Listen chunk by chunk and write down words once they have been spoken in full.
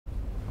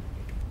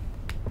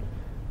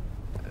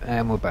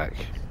And we're back.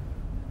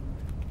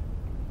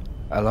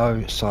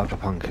 Hello,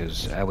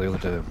 Cyberpunkers. How we all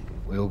doing?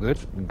 We all good?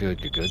 Good.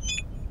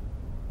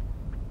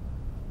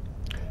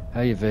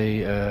 Hey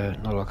V,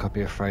 not like I'd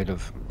be afraid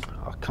of...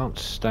 I can't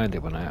stand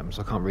it when that happens.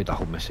 I can't read the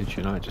whole message,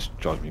 you know, it just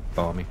drives me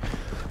balmy.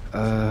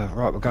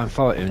 Right, we're going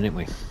fighting, aren't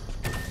we?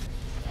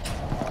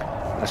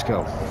 Let's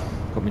go.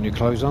 Got my new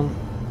clothes on?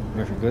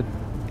 Everything good?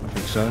 I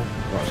think so. Right,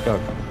 let's go.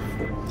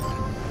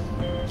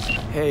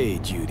 Hey,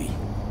 Judy.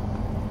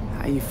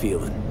 How you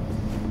feeling?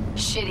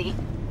 Shitty,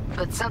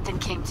 but something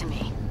came to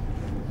me.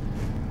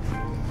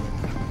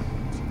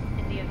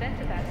 In the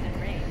event of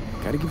acid rain.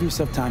 Gotta give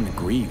yourself time to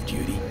grieve,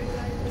 Judy.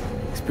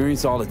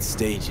 Experience all its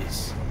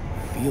stages.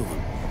 Feel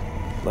them.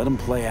 Let them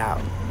play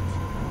out.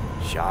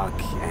 Shock,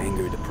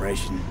 anger,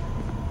 depression.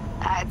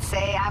 I'd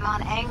say I'm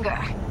on anger.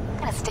 I'm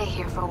gonna stay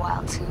here for a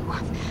while, too.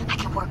 I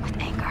can work with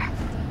anger.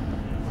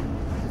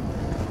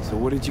 So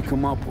what did you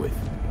come up with?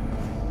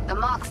 The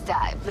Mox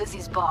dive,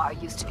 Lizzie's bar,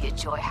 used to be a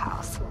joy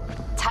house.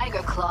 Tiger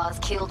Claws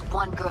killed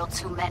one girl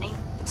too many,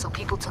 so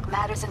people took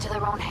matters into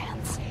their own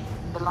hands.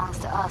 It belongs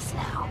to us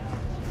now.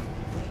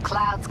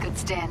 Clouds could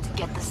stand to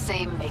get the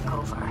same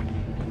makeover.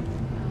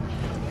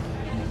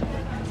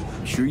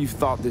 I'm sure you've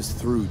thought this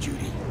through,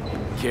 Judy.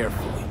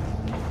 Carefully.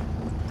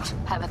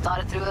 Haven't thought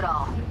it through at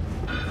all.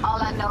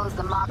 All I know is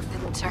the Mox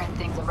didn't turn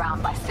things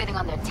around by sitting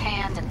on their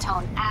tanned and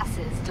toned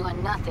asses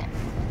doing nothing.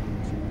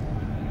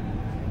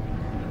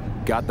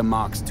 Got the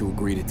Mox to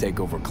agree to take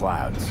over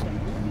Clouds.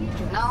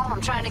 No,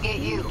 I'm trying to get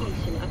you.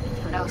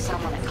 Know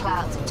someone at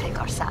Clouds will take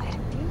our side.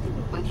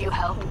 Will you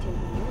help?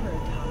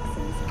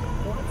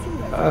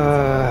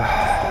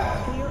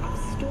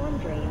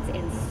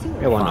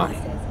 Yeah, why not?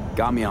 Fine.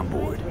 Got me on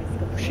board.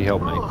 She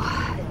helped me.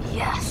 Oh,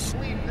 yes.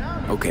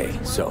 Okay,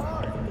 so,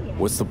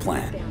 what's the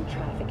plan?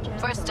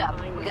 First up,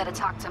 we gotta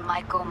talk to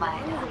Maiko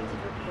Maeda.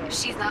 If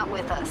she's not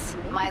with us,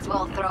 might as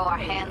well throw our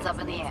hands up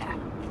in the air.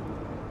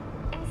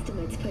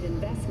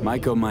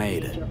 Maiko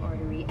Maeda.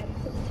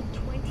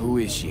 Who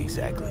is she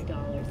exactly?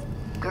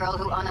 Girl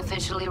who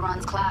unofficially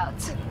runs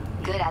Clouds.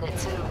 Good at it,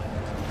 too.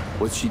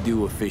 What's she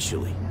do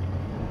officially?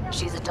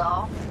 She's a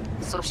doll,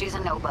 so she's a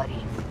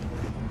nobody.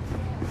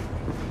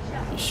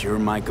 You sure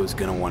Maiko's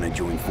gonna want to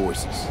join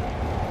forces?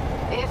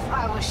 If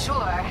I was sure,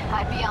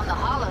 I'd be on the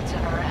hollow to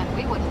her and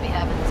we wouldn't be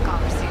having this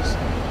conversation.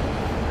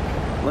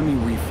 Let me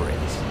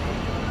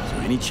rephrase. Is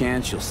there any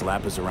chance she'll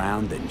slap us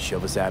around and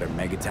shove us out her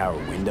mega tower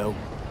window?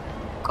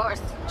 Of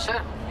course,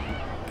 sure.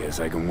 Guess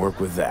I can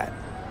work with that.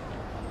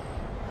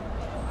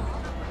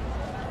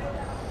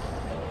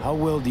 How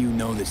well do you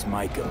know this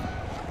Maiko?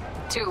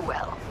 Too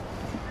well.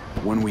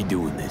 When we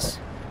doing this?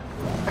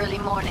 Early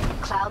morning,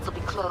 Clouds will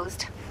be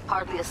closed.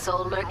 Hardly a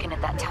soul lurking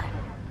at that time.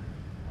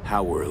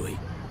 How early?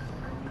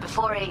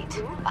 Before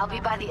 8, I'll be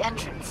by the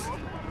entrance.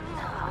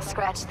 Oh,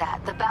 scratch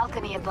that. The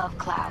balcony above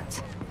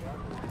Clouds.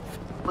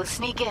 We'll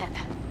sneak in.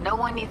 No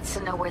one needs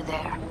to know we're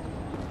there.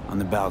 On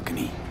the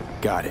balcony.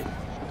 Got it.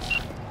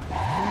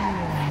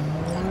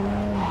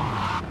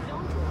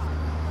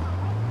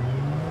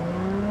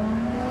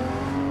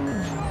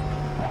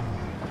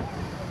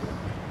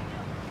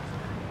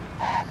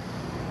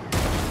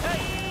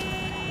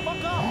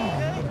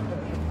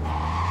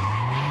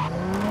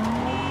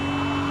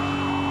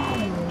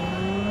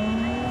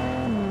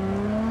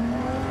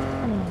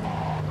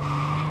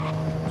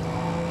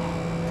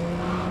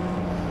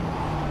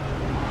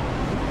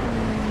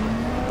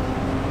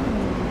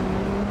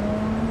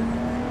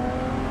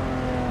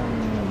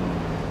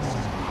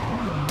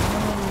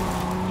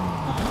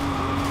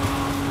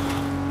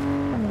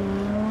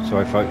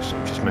 Sorry folks,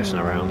 I'm just messing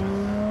around.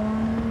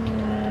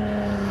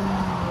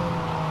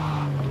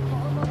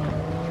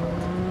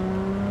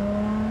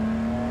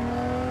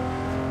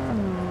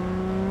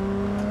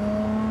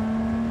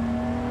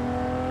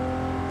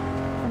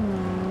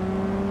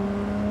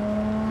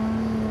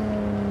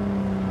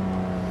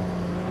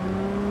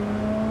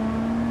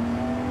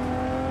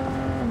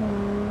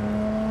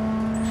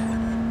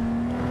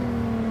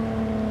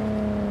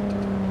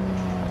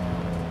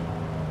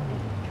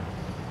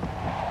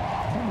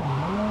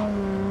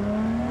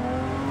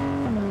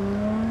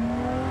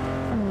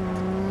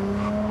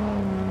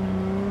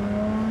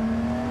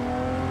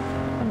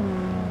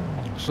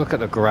 Just look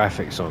at the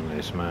graphics on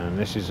this, man.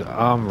 This is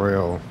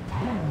unreal.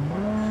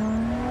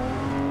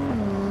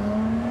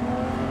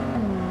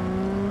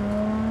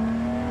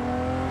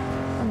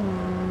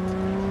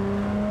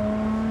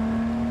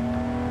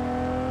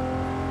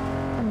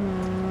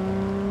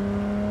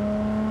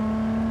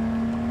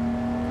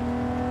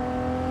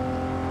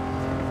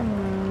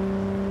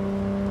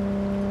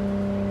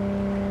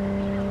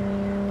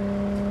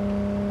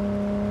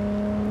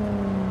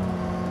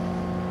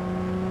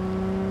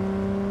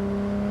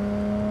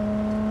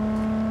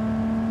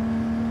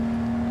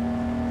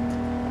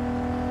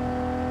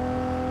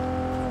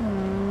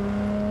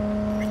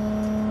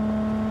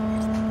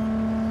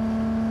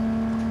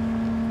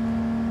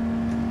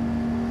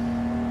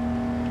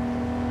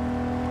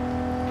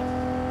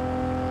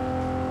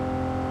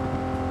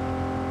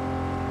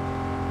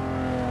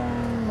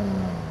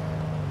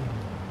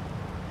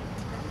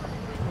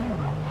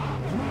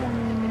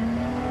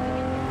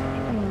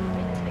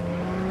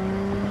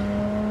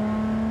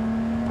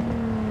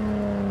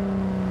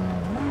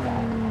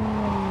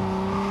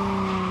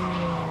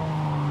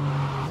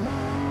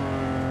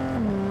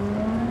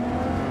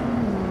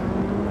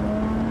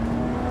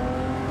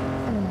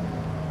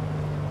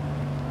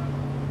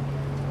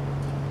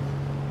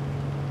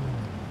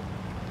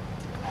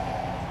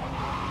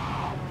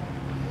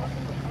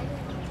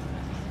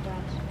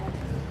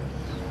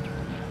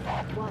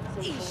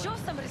 Hey, show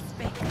some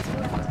respect.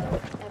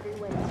 Every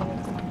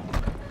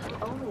Wednesday.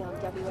 Only on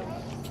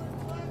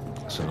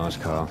WN. It's a nice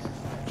car.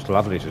 It's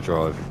lovely to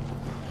drive.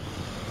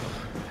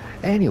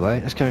 Anyway,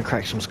 let's go and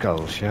crack some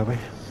skulls, shall we?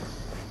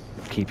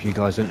 Keep you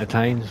guys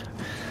entertained.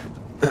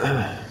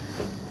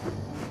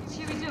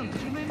 시위 중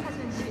기물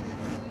파손 시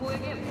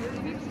고액의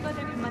벌금이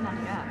부과될 뿐만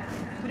아니라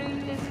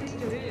브레인댄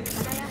스튜디오를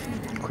받아야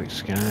합니다. Quick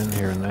scan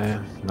here and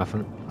there.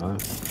 Nothing. No.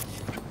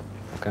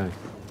 Okay.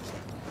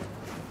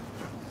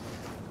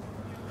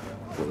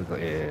 What we got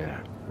here?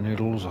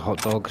 Noodles, a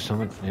hot dog,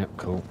 something. Yep,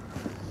 cool.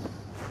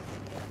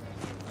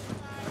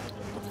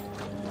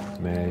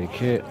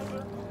 Medikit.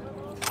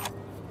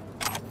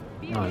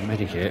 No,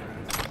 medikit.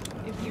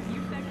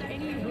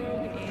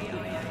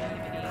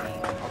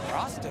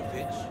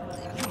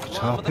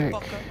 Topic.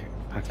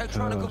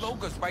 Electronic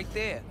logos right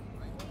there.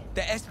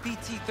 The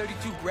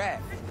SPT-32 Grab.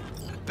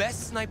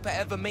 Best sniper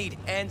ever made,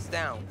 hands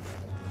down.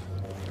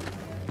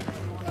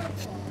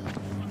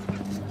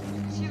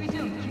 시위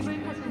중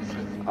기물 파손 시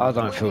I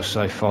don't feel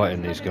safe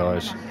fighting these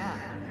guys.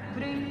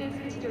 브레인댄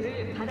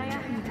스튜디오를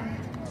받아야 합니다.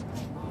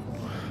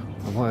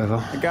 Whatever.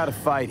 I got a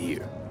fight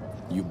here.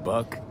 You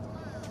buck?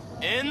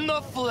 In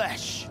the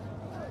flesh.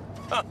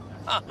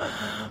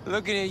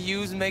 Looking at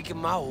you's making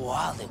my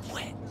wallet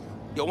wet.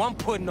 Yo, I'm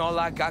putting all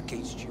I got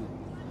against you.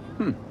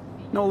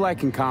 No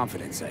lack in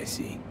confidence, I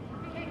see.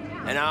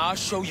 And I'll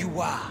show you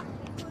why.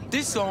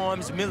 This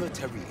arm's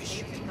military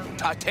issue.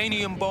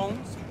 Titanium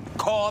bones,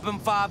 carbon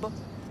fiber.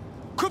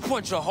 Could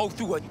punch a hole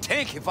through a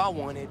tank if I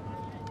wanted.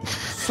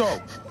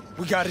 So,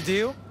 we got a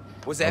deal?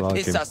 Was that like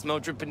piss him. I smell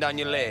dripping down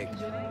your leg?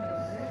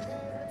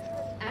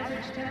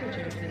 Average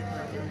temperatures this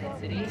month in the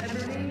city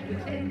have remained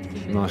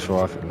within Nice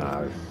rifle.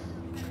 No.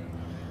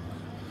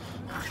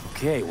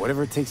 Okay,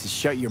 whatever it takes to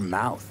shut your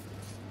mouth.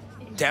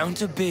 Down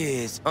to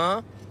biz,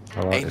 huh? I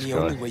like Ain't this the guy.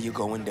 only way you're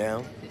going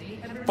down.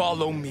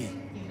 Follow me.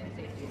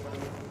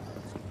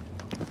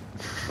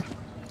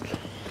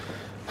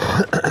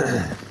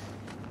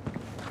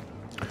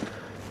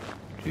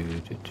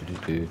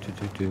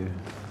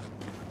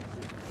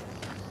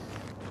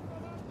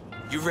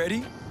 You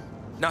ready?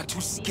 Not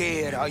too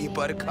scared, are you,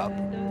 Buttercup?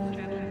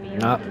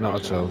 No, not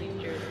at all.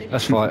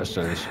 Let's fight, let's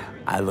do this.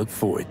 I look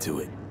forward to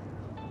it.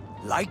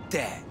 Like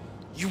that.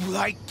 You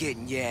like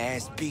getting your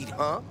ass beat,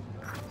 huh?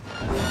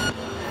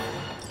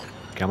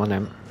 Come on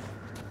then.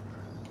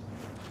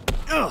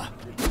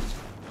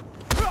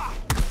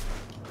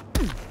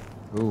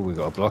 Ooh, we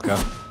got a blocker.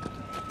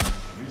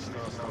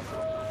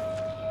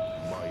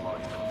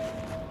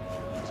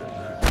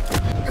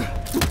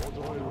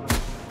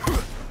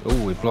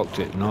 Ooh, we blocked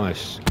it.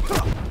 Nice.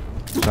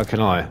 So can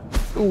I.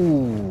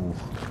 Ooh.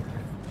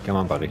 Come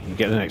on, buddy. You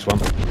get the next one.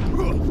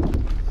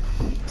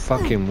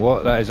 Fucking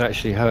what? That is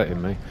actually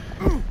hurting me.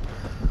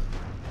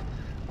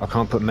 I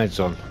can't put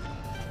meds on.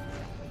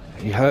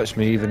 He hurts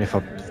me even if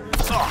I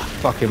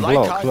fucking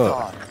block.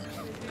 Look.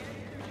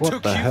 What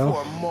Took the you hell?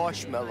 for a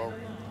marshmallow.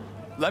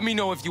 Let me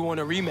know if you want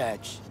a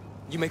rematch.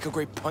 You make a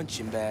great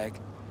punching bag.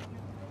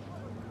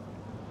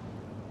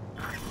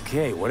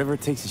 Okay, whatever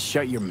it takes to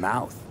shut your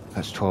mouth.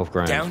 That's 12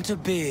 grand. Down to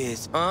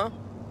biz, huh?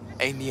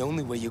 Ain't the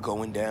only way you're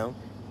going down.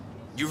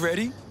 You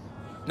ready?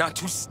 Not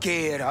too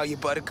scared, are you,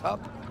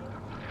 Buttercup?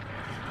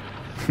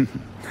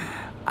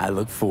 I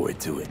look forward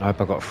to it. I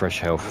hope I got fresh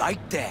health.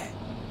 Like that.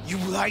 You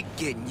like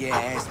getting your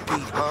ass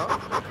beat,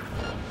 huh?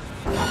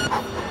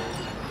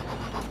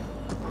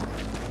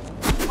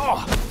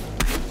 Oh.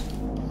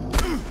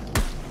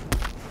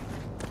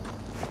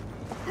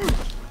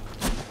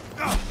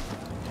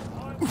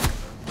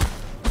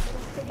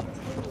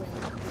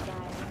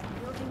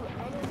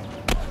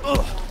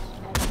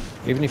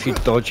 Even if you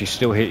dodge, he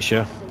still hits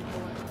you.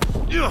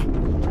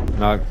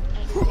 No.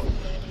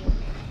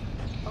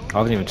 I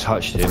haven't even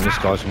touched him. This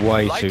guy's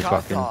way Like too I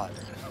fucking... thought.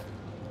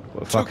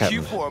 What the fuck Took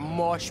you happened? for a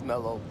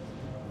marshmallow. You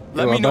Let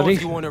me alright, know buddy?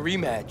 if you want a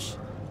rematch.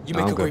 You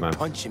make I'm a good, great man.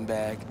 punching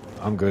bag.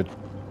 I'm good.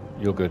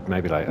 You're good.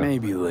 Maybe later.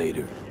 Maybe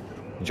later.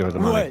 Enjoy the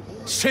money.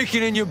 What?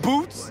 Shaking in your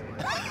boots?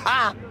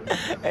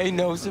 Ain't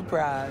no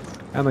surprise.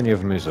 How many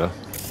of them is there?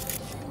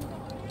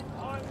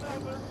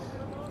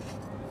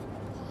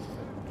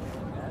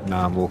 No,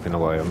 I'm walking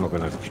away. I'm not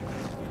gonna...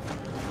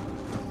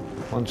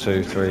 1,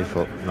 2, 3,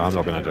 4... No, I'm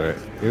not gonna do it.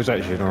 He was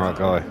actually an alright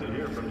guy.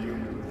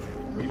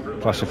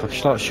 Plus, if I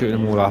start shooting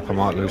them all up, I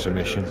might lose a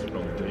mission.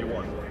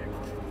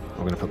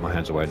 I'm gonna put my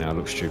hands away now. I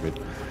look stupid.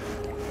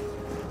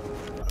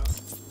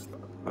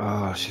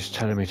 Ah, she's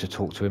telling me to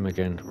talk to him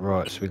again.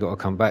 Right, so we got to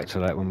come back to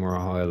that when we're a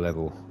higher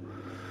level.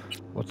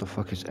 What the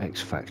fuck is X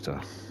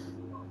Factor?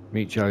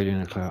 Meet Jodie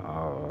in the cloud.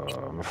 Oh,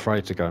 I'm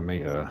afraid to go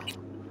meet her.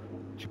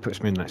 She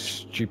puts me in that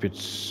stupid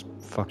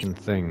fucking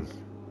thing.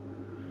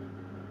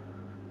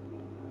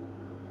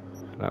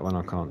 That one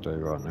I can't do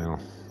right now.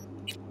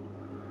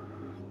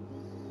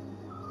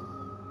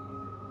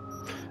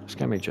 Let's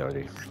go meet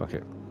Jodie. Fuck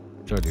it.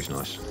 Jodie's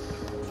nice.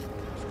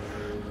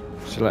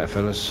 See you later,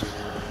 fellas.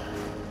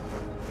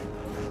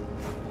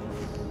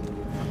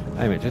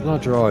 Hey mate, didn't I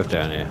drive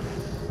down here?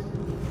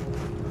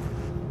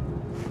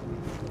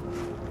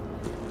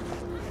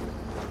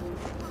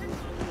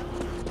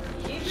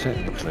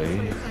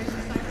 technically,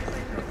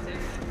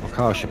 my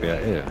car should be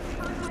out here.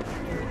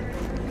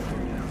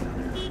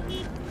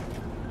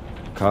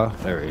 Car?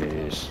 There it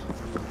is.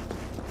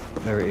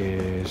 There it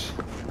is.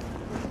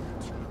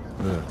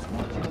 Look.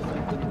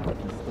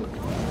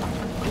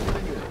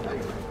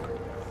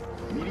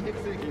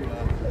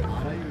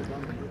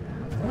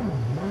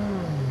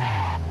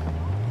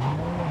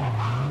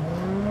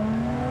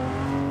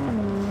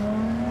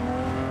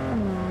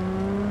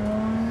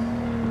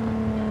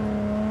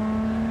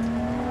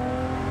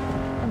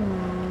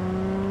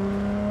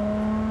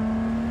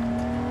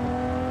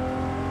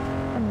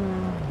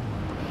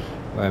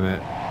 Wait a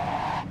minute.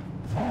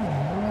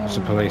 It's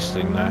a police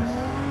thing now.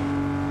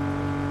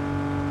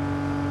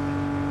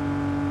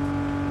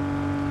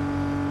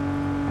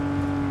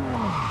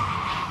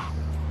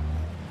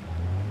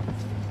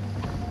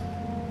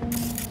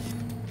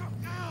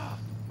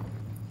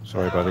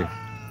 Sorry, buddy.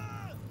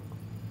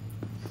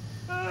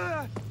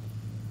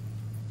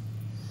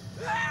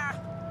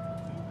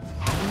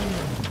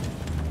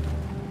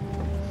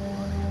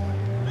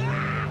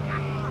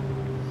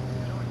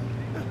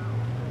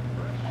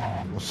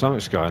 Well,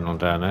 something's going on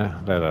down there.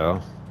 There they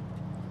are.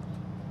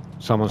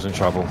 Someone's in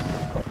trouble.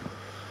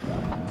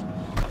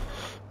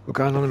 We're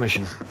going on a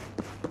mission.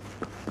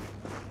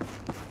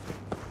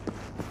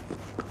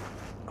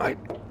 Hey.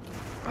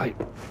 Hey.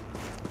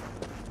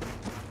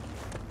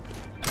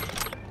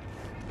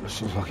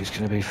 This looks like it's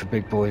going to be for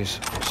big boys.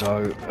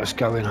 So, let's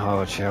go in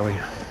hard, shall we?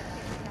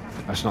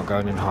 That's not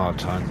going in hard,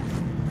 Tone.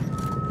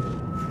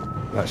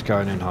 That's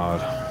going in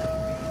hard.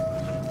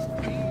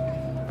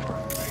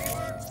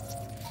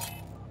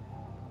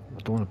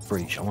 I don't want to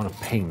breach, I want to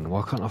ping.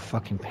 Why can't I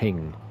fucking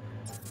ping?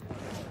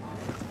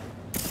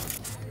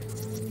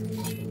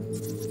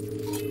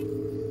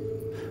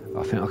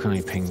 I think I can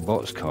only ping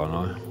bots, can't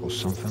I? Or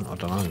something, I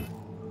don't know.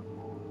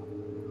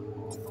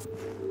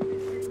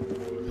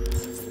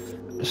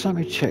 Just let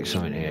me check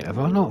something here. Have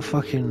I not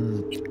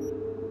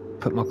fucking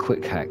put my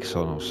quick hacks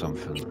on or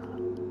something?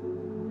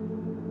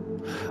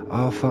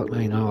 Oh fuck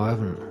me, no I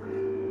haven't.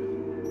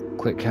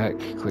 Quick hack,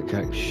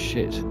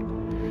 shit.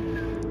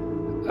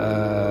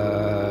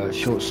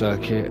 Short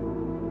circuit,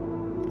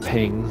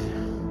 ping,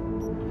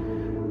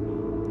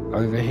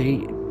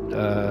 overheat,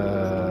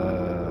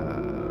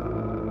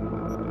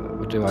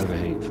 we'll do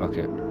overheat, fuck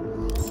it.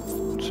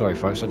 Sorry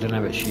folks, I didn't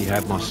have actually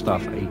have my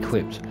stuff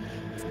equipped.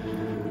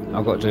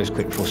 I've got to do this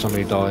quick before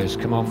somebody dies,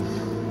 come on.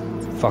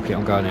 Fuck it,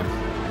 I'm going in.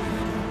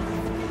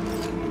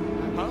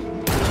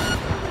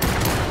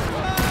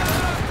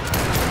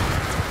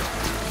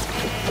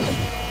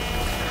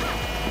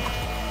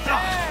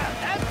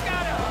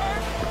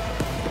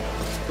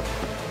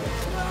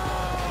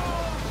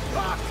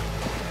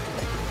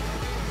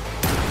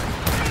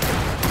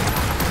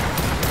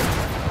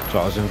 So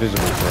I was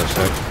invisible for a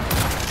sec.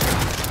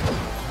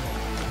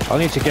 I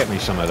need to get me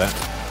some of that.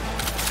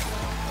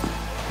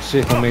 See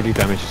if my melee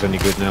damage is any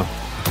good now.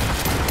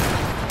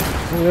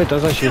 Oh yeah, it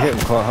does actually hit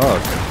him quite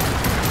hard.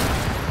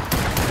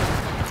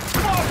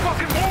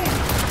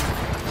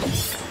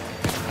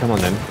 Come on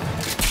then.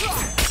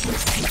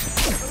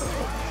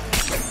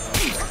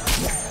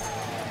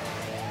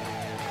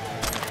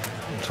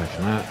 I'm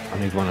taking that. I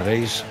need one of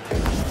these.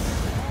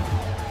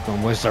 Come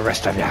on, where's the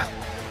rest of ya?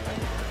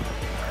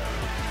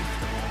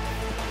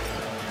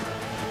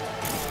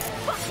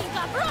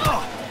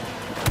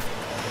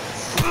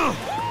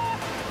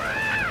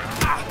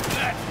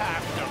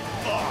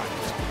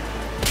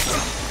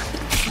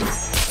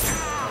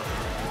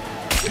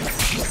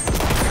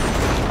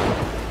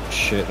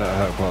 Shit, that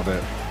hurt quite a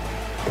bit.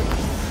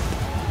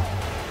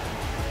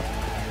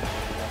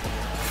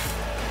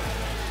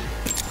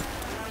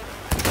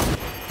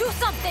 Do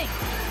something!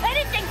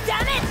 Anything,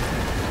 damn it!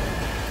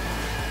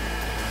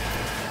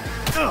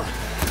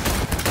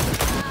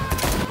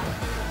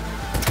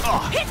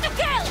 Hit the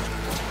kill!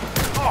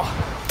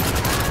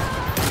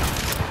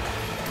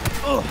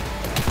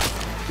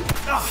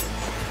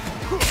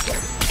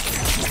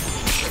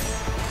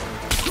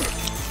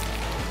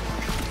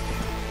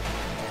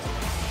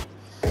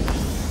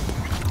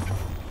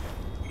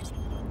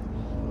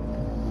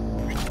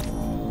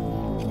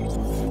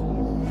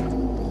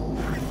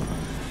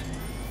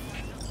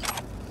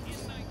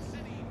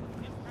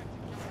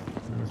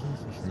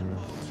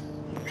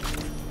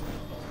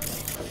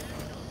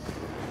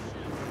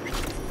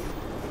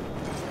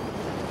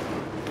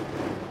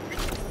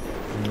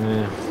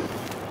 Yeah.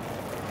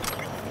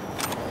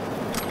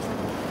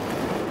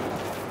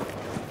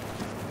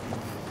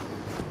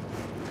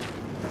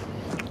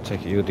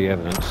 Take it, you the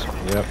evidence.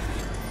 Yep.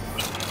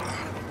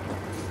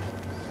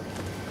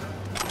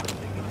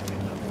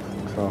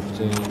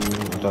 Crafting.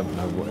 I don't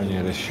know what any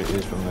of this shit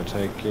is, but I'm gonna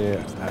take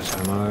it. That's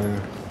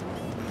ammo.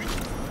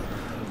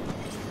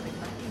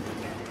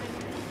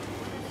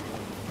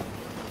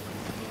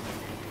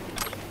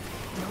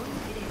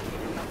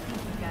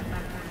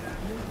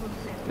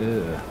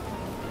 Ugh.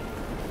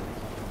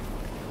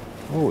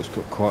 Oh, it's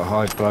got quite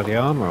high bloody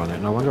armour on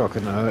it. No wonder I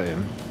couldn't hurt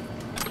him.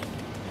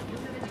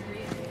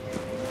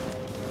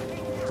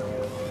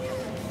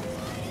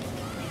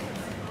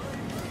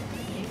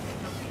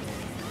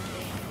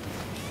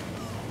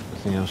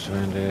 Anything else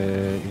around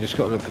here? You just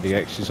got to look for the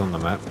X's on the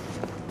map.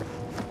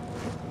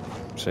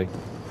 See?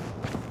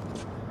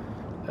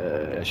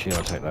 Actually,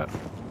 I'll take that.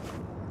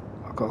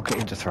 I've got to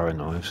get into throwing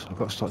knives. I've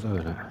got to start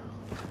doing it.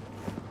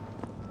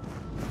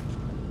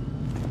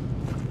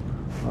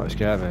 Right, let's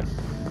get out of here.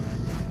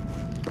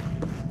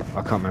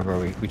 I can't remember,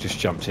 we just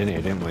jumped in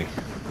here, didn't we?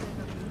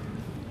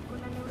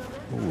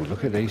 Ooh,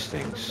 look at these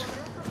things.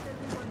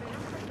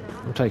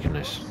 I'm taking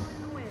this.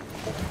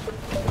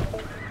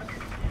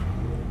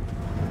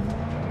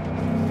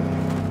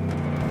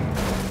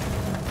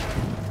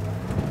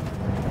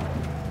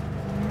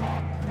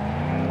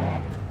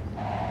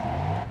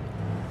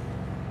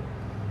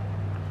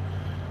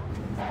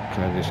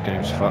 Okay, this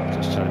game's fucked.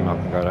 Let's tell him I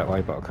can go that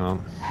way, but I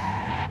can't.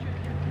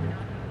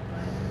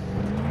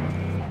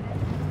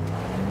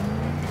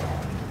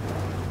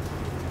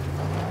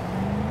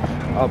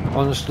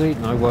 Honestly,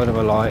 no word of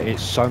a lie,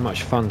 it's so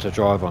much fun to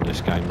drive on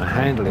this game. The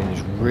handling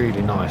is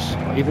really nice.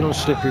 Even on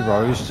slippery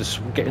roads,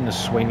 just getting the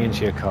swing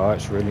into your car,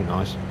 it's really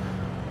nice.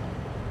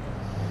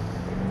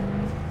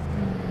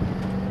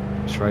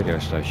 This radio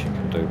station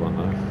can do one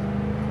though.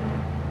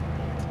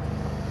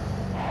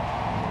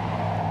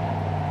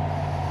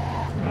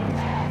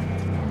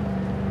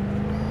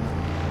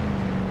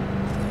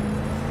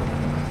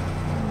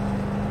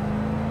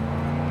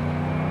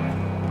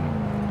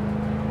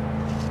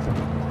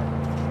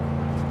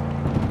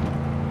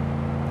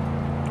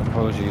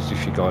 Apologies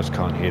if you guys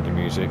can't hear the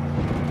music.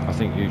 I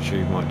think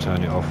YouTube might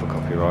turn it off for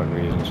copyright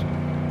reasons.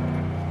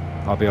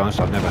 I'll be honest,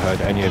 I've never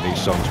heard any of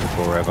these songs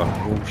before ever.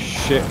 Oh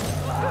shit.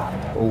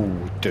 Oh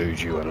dude,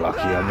 you were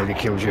lucky, I nearly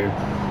killed you.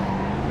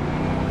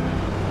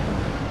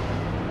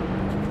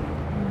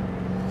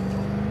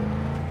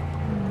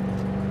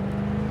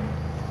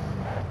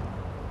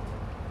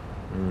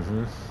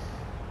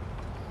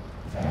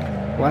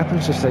 What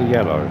happens if they're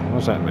yellow? What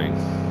does that mean?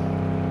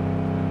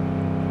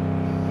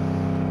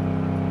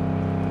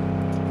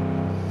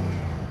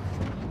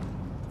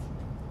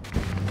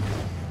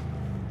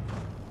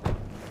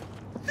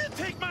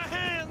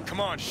 Come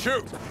on,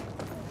 shoot!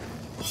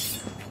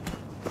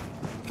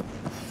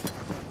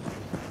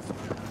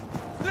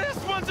 This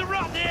one's a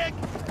rotten egg!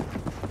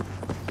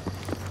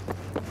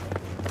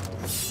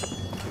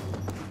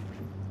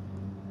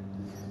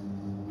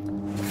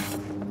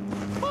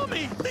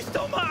 Mommy, they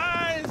stole my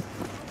eyes!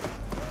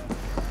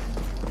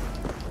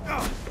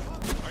 Oh,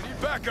 I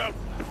need backup!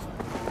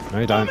 No,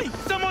 you don't. Mommy,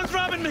 someone's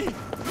robbing me!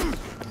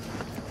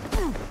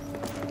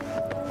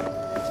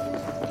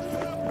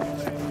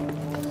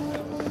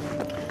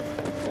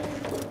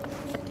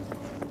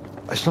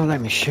 It's not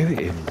letting me shoot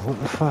him. What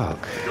the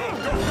fuck?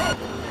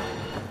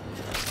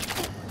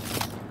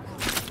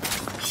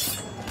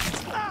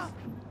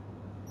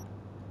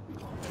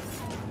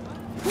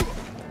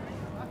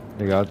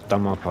 There you go, I've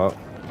done my part.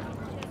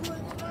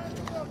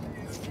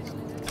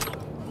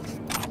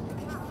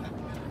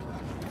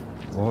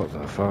 What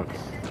the fuck?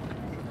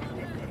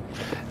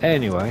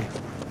 Anyway.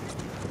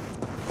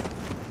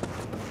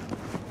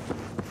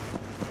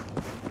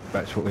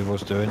 Back to what we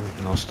was doing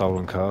in our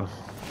stolen car.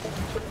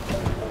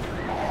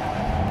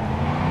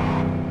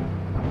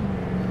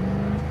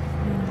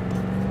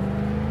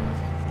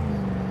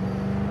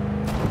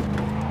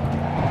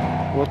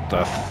 What the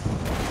f...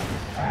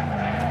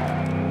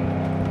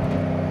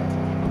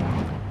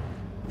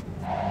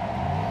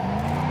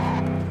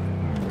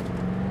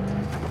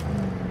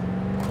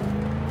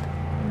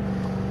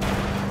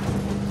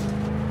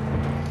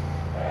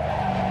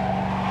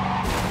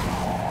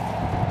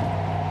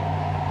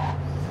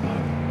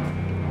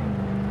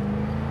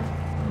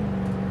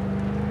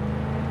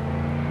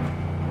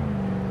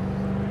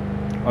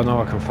 I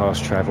know I can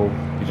fast travel,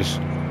 you just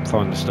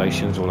find the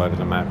stations all over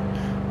the map,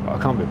 but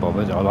I can't be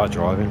bothered, I like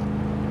driving.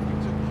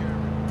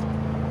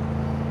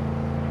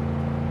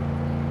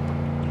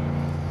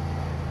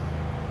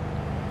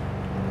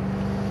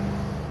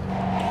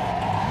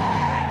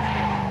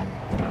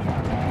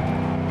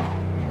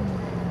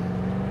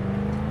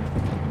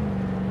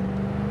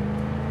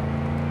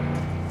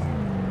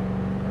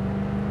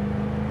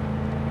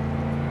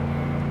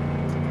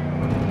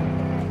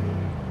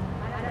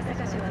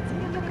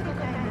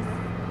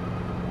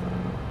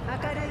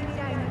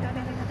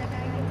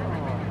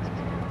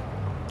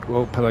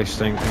 Well, police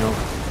thing, hang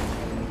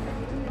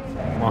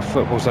on. My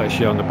foot was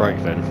actually on the brake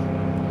then.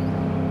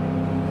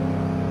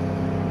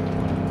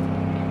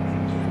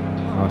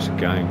 Oh, it's a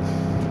game.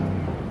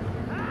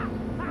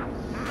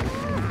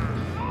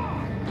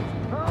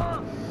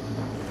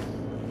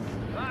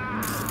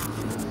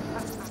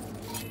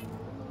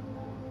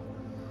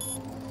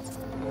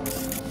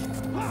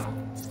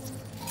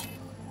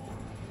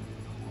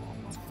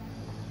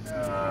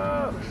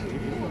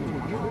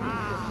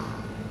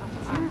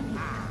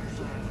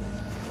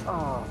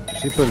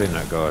 Is he bullying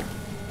that guy?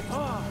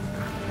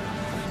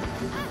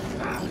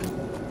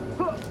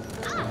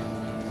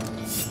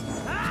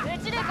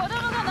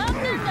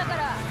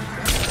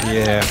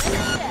 Yeah.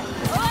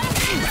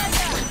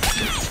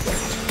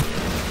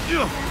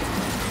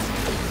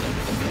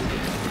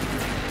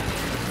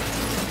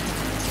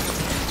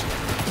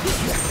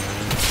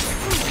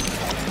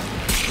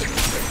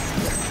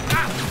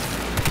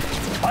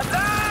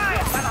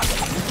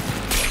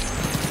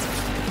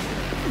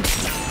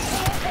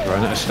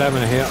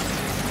 stamina here.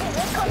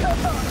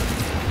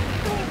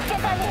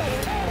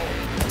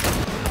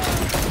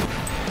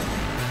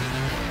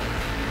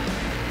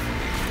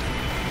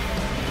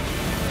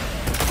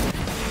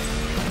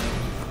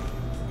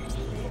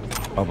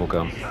 Bubble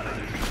gum.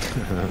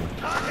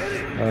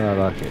 Oh, I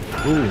like it.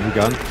 Ooh, new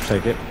gun.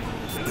 Take it.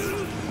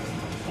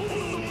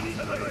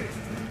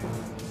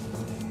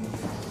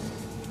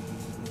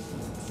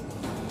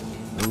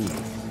 Ooh,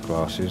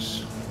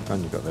 glasses. What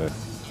gun you got there?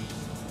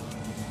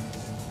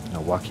 A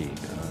wacky.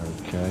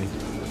 Okay.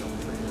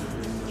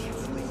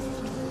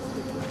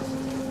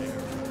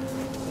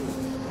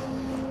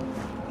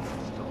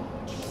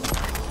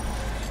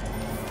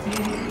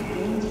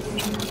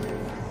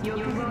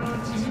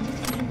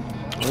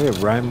 Oh yeah,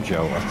 RAM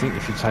gel. I think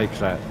if you take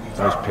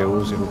those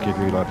pills, it will give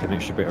you like an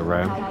extra bit of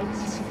RAM.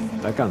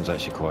 That gun's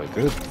actually quite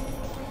good.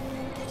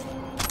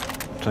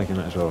 I'm taking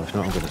that as well. If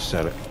not, I'm going to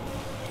sell it.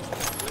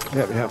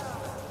 Yep.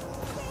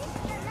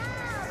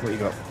 What you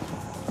got?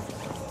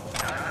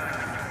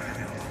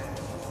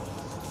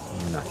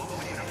 No.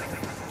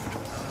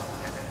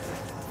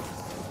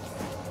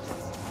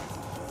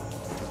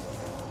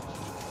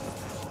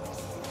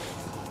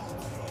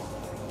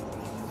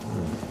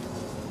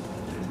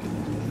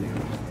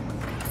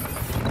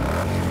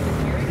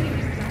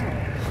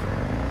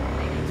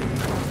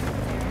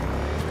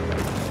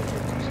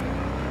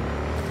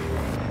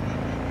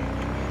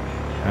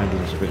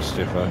 Handling's a bit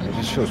stiffer. It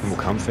just feels more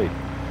comfy.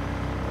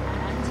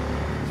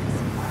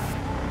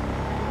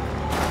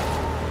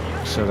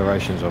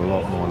 Acceleration's a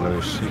lot more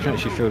loose. You can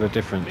actually feel the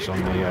difference on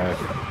the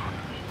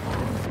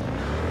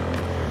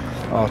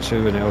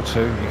R2 and L2.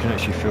 You can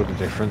actually feel the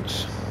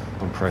difference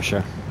on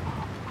pressure.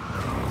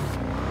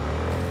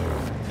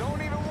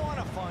 Don't even want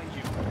to find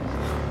you.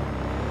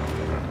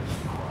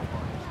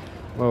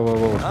 Whoa,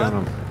 what's going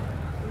on?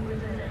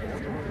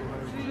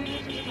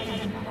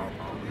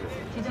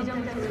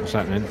 What's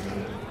happening?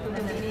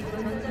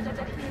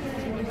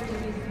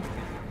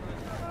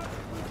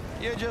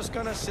 You're just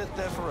gonna sit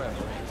there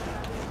forever.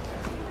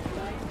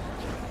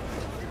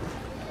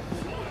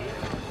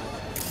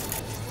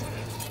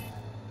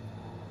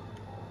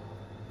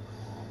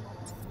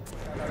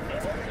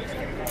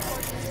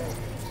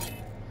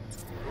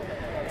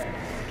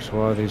 So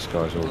why are these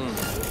guys all...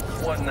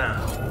 What now?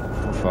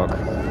 Oh, fuck.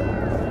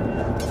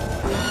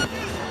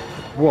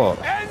 What?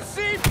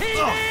 NCPD!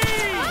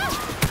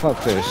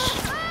 Fuck this.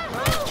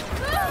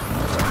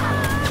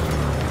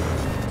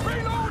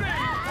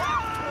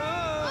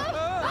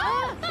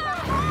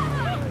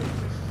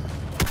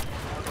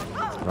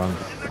 Run.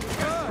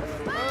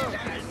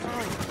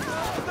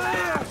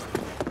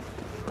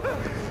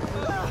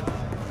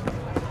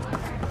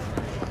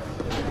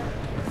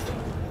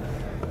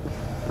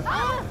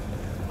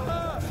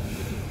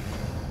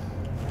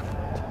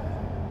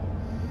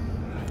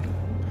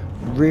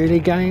 Really,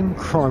 game?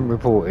 Crime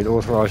reported.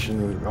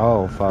 Authorization.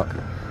 Oh, fuck.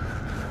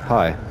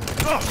 Hi.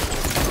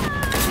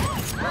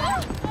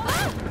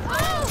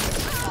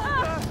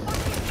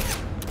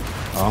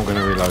 Oh, I'm going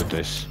to reload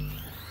this.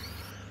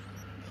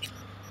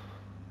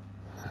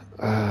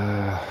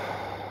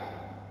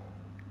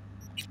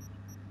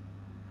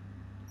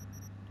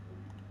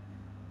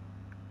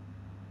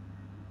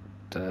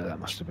 That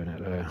must have been it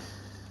there.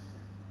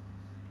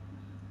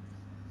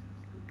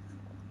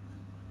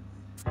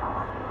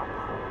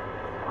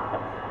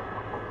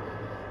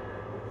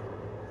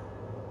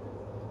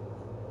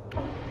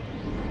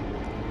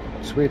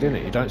 It's weird, isn't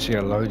it? You don't see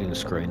a loading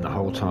screen the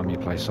whole time you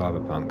play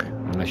Cyberpunk,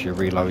 unless you're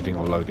reloading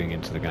or loading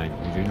into the game.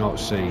 You do not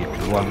see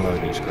one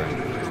loading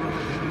screen.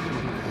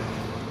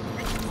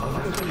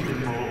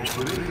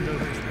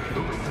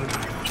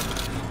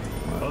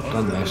 Right, I've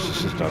done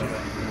this is done.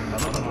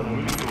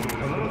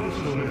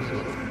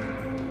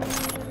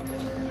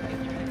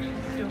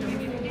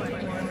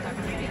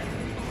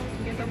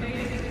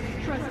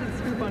 Trusted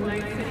scoop on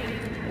Night City.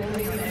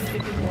 Only on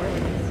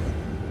N54.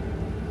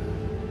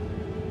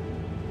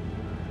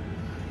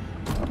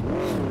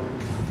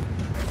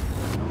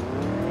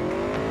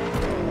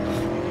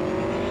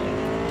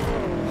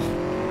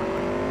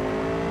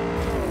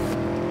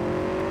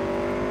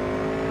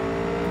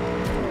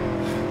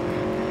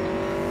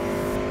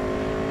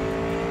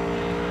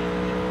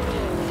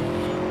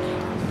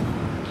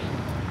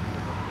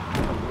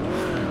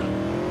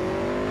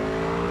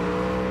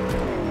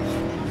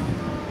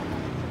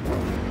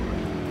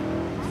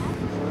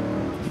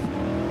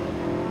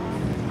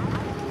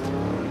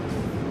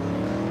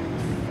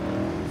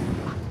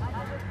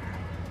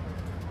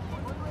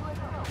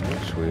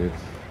 That's weird.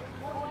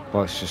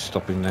 Bike's just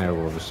stopping there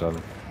all of a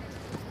sudden.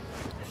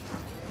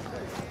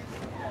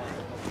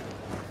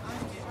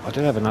 I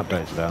did have an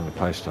update today on the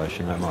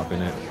PlayStation, that might have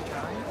been it.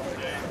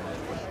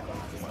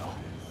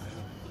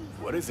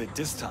 What is it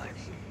this time?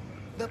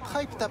 The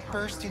pipe that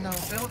burst in our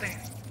building.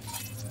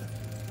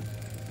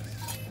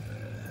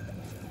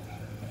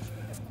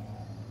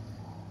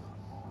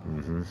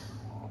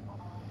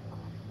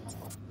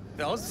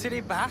 Those city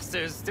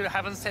bastards still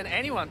haven't sent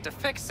anyone to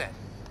fix it.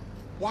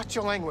 Watch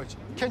your language.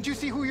 Can't you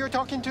see who you're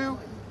talking to?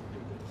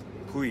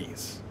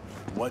 Please,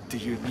 what do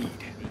you need?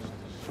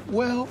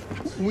 Well,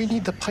 we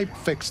need the pipe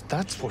fixed,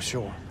 that's for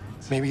sure.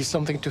 Maybe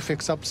something to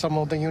fix up some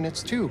of the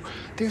units too.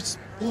 There's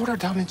water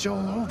damage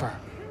all over.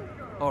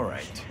 All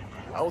right,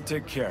 I'll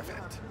take care of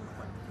it.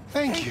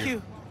 Thank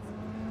you.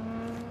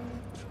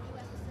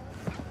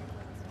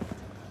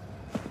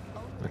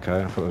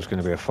 Okay, I thought it was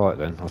going to be a fight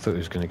then. I thought he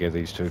was going to give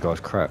these two guys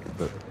crap,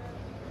 but...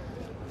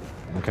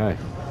 Okay.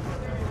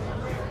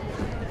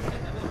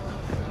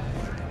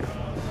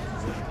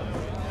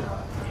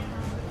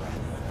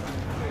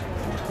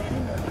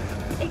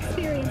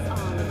 Experience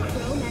all of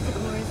Crow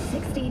Macacora's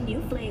 16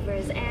 new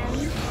flavors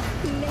and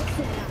mix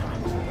it up.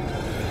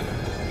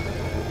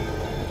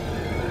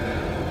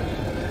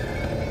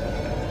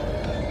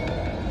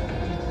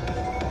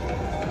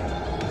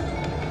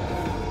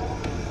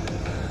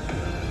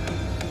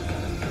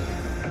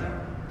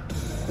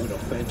 When a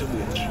phantom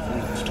witch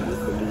leads to a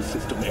global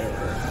system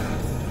error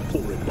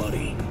or a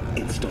body,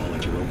 install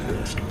at your own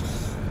risk.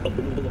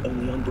 Available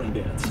only on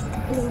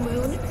Braindance. Blue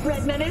Moon,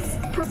 Red Menace,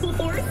 Purple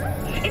Force,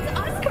 it's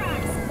us,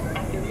 cracks!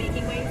 After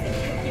making waves in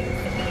Tokyo,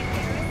 Sydney, and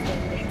Paris,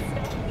 the next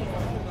stop is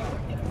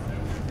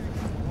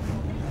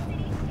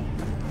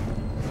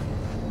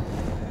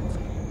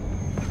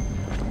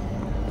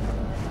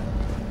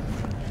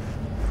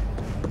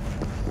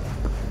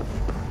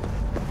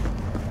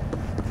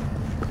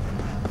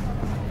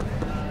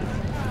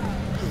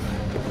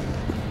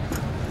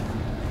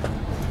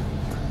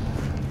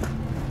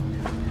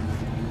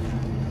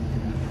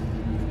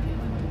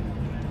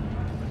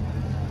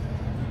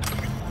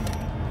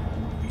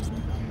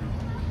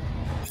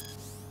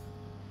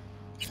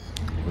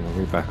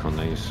Back on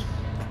these.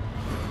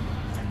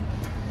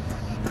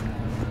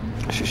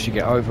 It's just you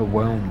get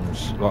overwhelmed,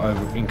 like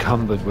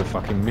encumbered with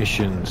fucking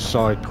missions,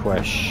 side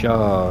quests,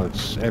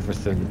 shards,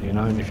 everything, you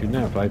know, and if you've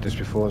never played this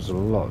before, there's a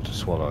lot to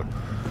swallow.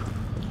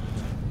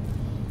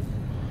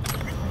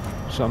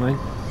 So I mean,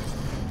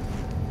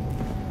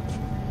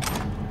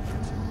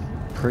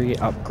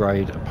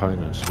 pre-upgrade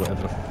opponents,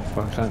 whatever the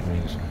fuck that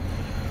means.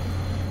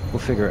 We'll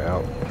figure it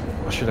out.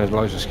 I should have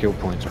loads of skill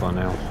points by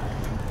now.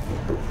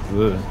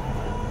 Ugh.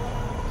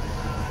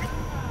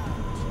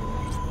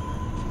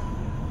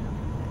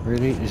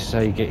 Really? This is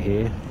how you get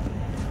here?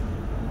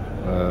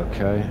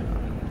 Okay.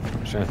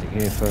 Is there anything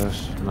here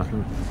first?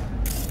 Nothing.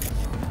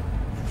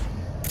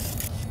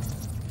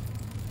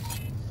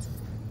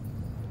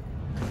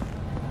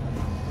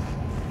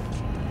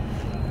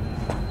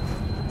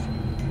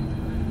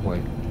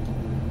 Wait.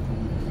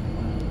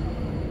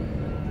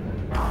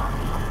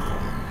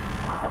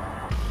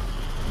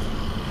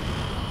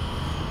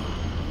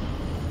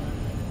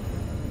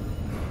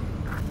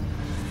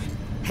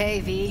 Hey,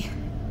 V.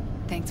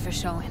 Thanks for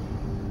showing.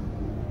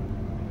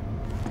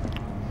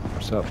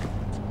 What's up?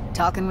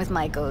 Talking with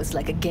Maiko's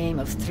like a game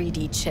of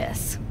 3D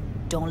chess.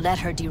 Don't let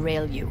her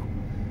derail you.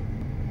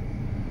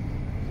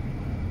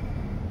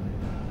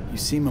 You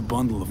seem a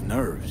bundle of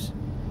nerves.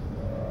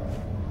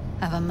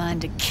 I've a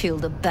mind to kill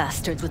the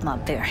bastards with my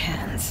bare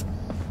hands.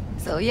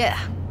 So yeah,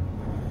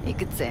 you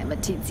could say I'm a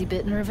teensy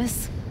bit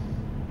nervous.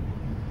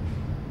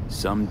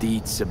 Some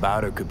deets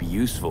about her could be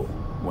useful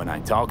when I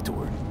talk to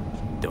her,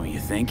 don't you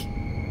think?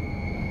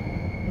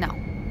 No,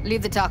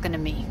 leave the talking to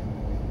me.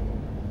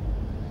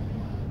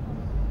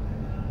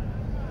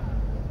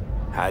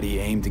 How do you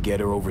aim to get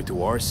her over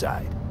to our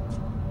side?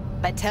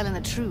 By telling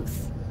the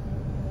truth.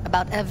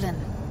 About Evelyn,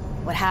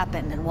 what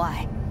happened and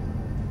why.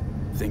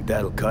 Think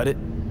that'll cut it?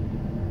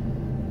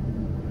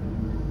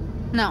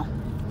 No.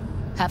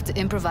 Have to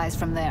improvise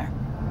from there.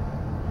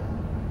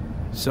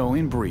 So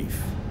in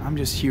brief, I'm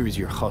just here as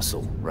your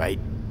hustle, right?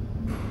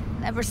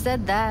 Never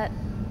said that.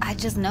 I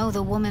just know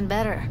the woman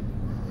better.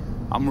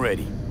 I'm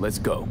ready. Let's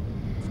go.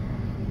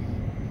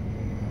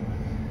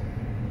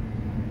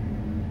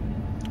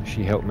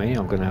 She helped me,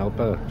 I'm gonna help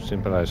her.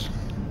 Simple as.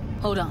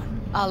 Hold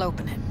on, I'll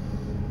open it.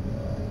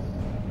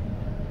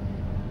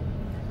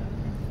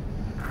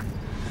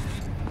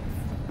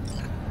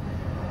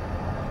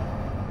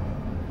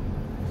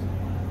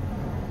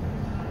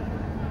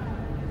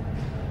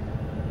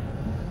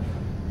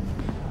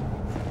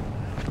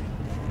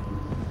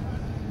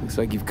 Looks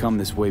like you've come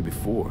this way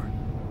before.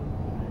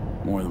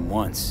 More than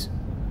once.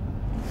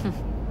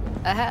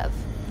 I have,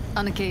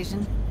 on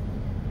occasion.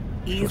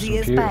 Got Easy some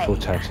as beautiful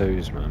pie.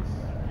 tattoos, man.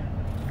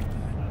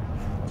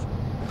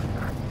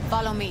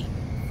 Follow me.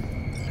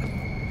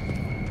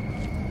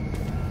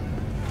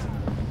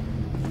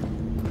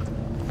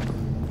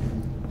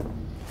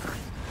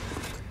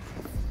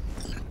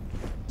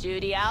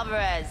 Judy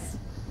Alvarez.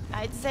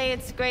 I'd say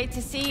it's great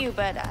to see you,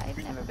 but I've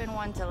never been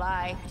one to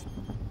lie.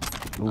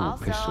 Ooh,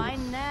 Also, pistol. I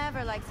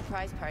never like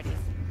surprise parties,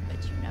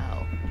 but you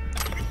know.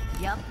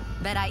 Yup,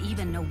 bet I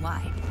even know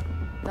why.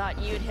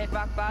 Thought you'd hit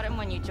rock bottom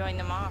when you joined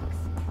the Mox.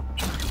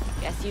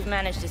 Guess you've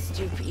managed to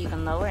stoop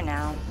even lower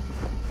now.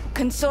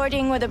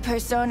 Consorting with a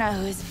persona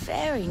who is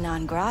very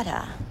non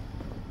grata.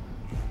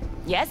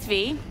 Yes,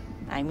 V.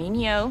 I mean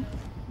you.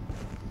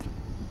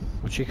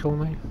 What'd she call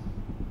me?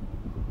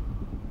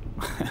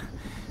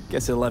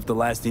 Guess it left a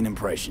lasting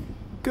impression.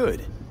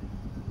 Good.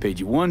 Paid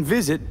you one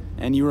visit,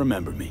 and you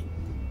remember me.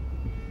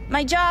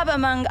 My job,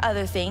 among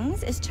other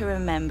things, is to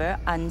remember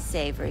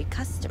unsavory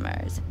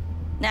customers.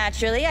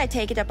 Naturally, I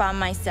take it upon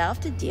myself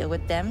to deal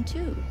with them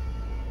too.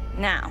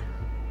 Now,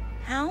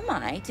 how am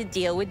I to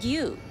deal with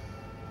you?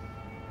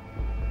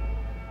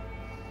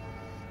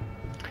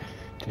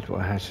 Did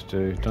what I had to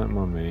do. Don't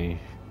mind me.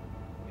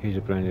 He's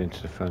a blend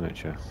into the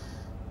furniture.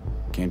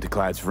 Came to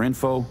Clyde's for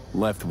info,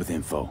 left with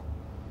info.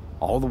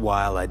 All the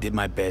while, I did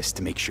my best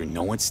to make sure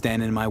no one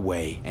standing in my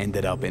way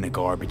ended up in a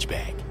garbage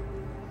bag.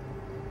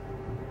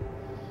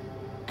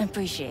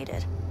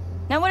 Appreciated.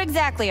 Now what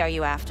exactly are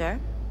you after?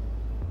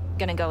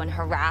 Gonna go and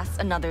harass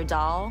another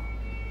doll?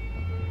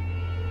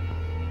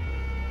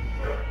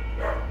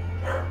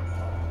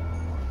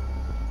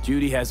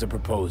 Judy has a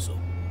proposal.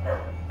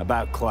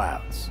 About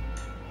clouds.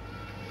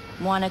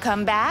 Wanna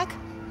come back?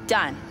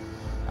 Done.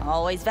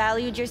 Always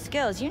valued your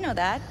skills, you know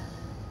that.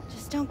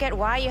 Just don't get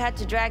why you had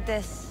to drag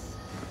this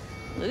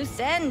loose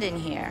end in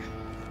here.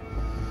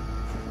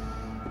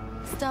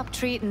 Stop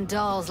treating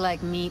dolls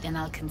like meat and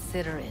I'll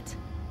consider it.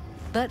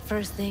 But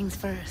first things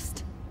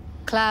first.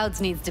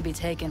 Clouds needs to be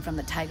taken from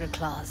the Tiger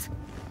Claws.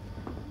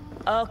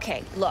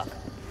 Okay, look.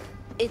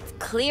 It's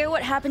clear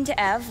what happened to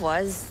Ev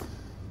was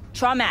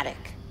traumatic.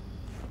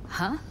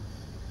 Huh?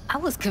 I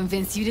was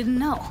convinced you didn't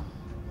know.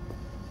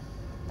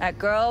 That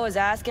girl was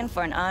asking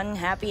for an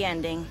unhappy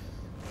ending.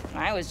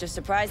 I was just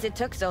surprised it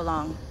took so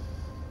long.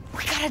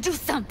 We gotta do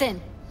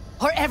something,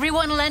 or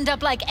everyone will end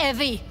up like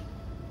Evie.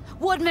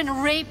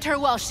 Woodman raped her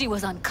while she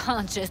was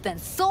unconscious, then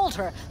sold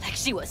her like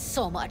she was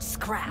so much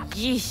scrap.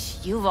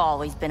 Yeesh, you've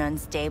always been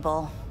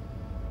unstable.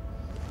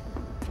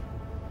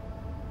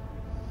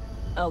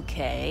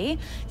 Okay,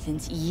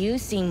 since you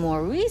seem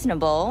more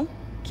reasonable,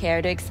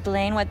 care to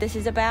explain what this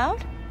is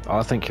about?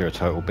 I think you're a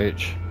total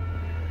bitch.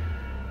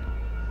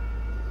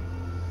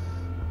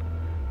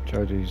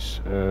 Jody's,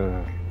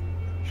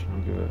 should I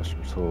give it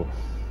some thought?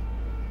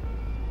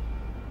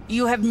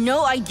 You have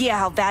no idea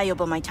how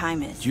valuable my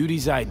time is.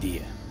 Judy's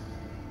idea.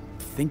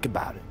 Think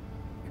about it.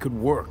 It could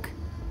work.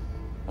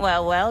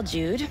 Well, well,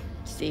 Jude.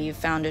 See, you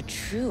found a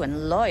true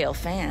and loyal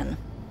fan.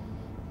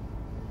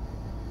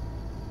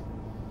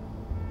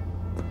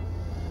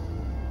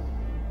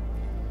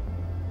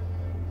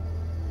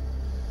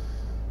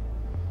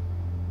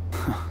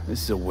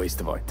 This is a waste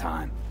of our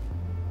time.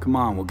 Come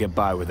on, we'll get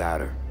by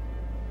without her.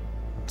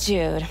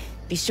 Jude,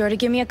 be sure to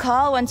give me a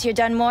call once you're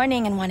done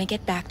mourning and want to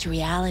get back to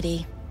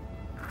reality.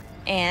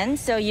 And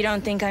so you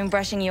don't think I'm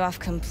brushing you off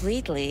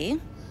completely,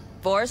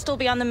 Forrest will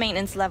be on the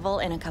maintenance level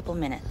in a couple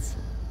minutes.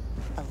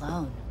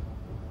 Alone.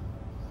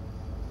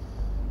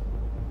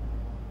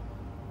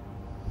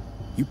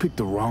 You picked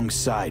the wrong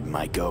side,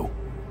 Maiko.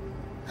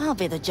 I'll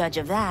be the judge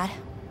of that.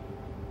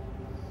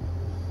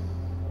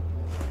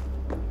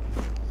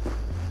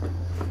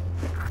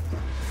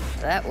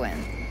 That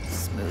went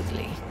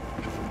smoothly.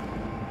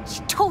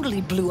 She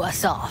totally blew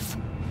us off.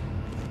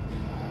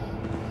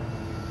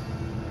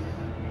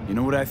 You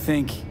know what I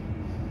think?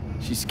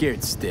 She's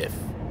scared stiff.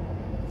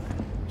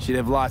 She'd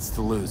have lots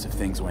to lose if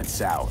things went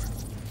sour.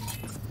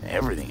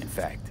 Everything, in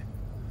fact.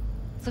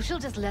 So she'll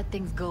just let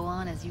things go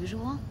on as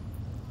usual?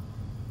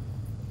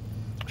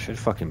 Should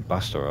fucking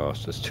bust her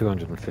ass. There's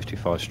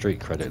 255 street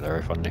credit there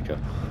if I nick her.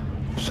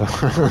 So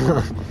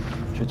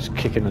should just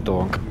kick in the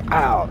door and come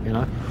out, you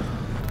know?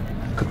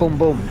 Kaboom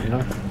boom, you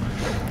know?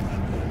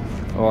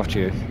 Oh, after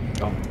you.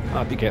 Oh,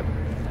 up you get.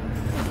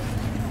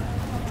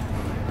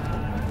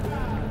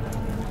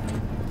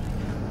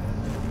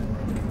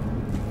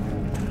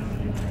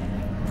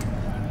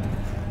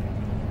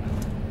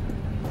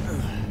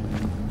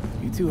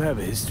 You two have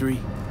a history?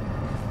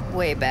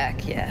 Way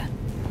back, yeah.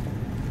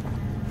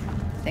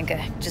 I think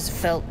I just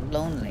felt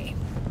lonely.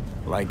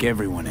 Like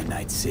everyone in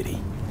Night City.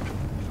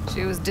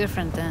 She was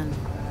different then.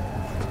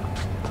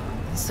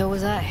 So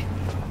was I.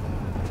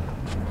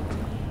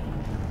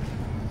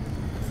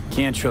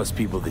 Can't trust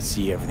people that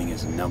see everything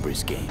as a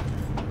numbers game.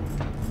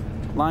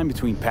 Line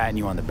between patting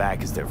you on the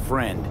back as their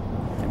friend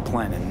and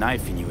planning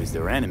knifing you as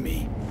their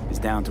enemy is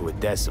down to a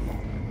decimal.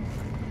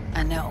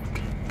 I know.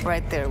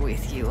 Right there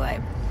with you,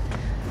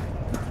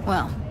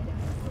 well,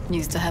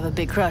 used to have a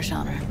big crush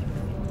on her.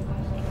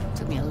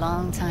 Took me a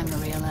long time to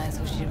realize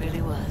who she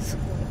really was.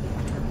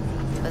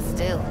 But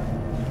still,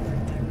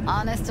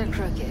 honest or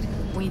crooked,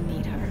 we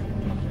need her.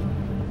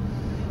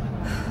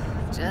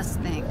 Just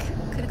think,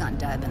 could have gone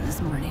diving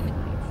this morning.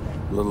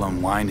 A little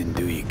unwinding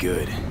do you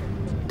good.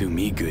 Do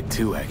me good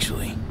too,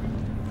 actually.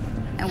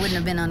 I wouldn't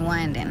have been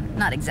unwinding,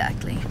 not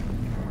exactly.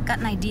 Got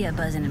an idea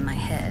buzzing in my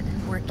head,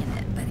 working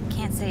it, but I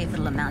can't say if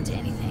it'll amount to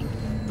anything.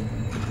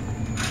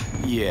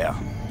 Yeah,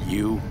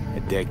 you, a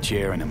deck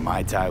chair, and a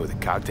Mai Tai with a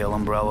cocktail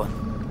umbrella?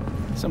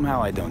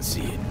 Somehow I don't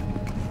see it.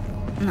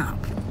 No,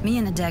 me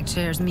in a deck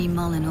chair's me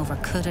mulling over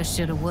coulda,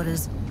 shoulda,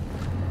 wouldas.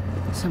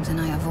 Something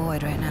I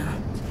avoid right now.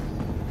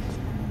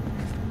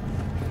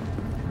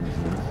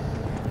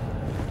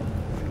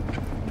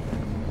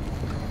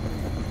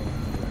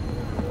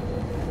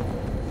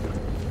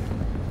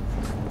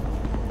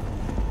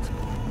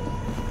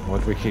 Why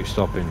do we keep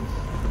stopping?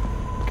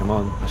 Come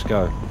on, let's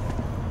go.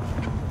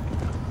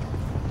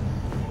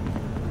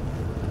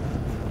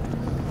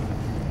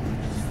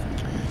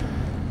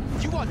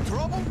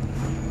 trouble?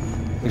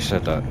 Who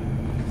said that?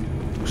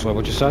 So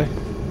what'd you say?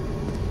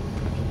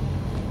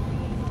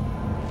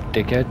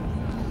 Dickhead?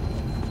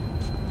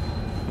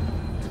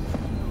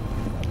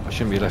 I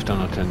shouldn't be left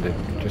unattended,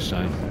 just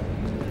saying.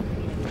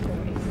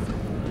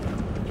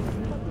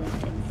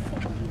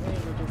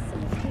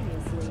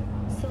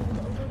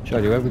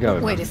 Jodie, where we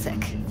going? Wait a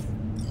sec.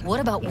 What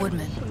about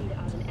Woodman?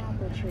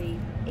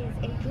 Is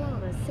a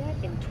drama set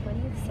in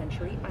 20th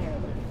century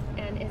Ireland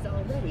and is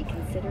already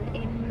considered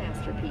a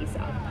masterpiece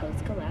of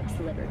post-collapse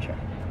literature.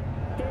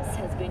 This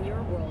has been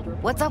your world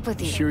report. What's up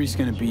with you? Sure he's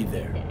gonna be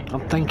there.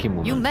 I'm thinking,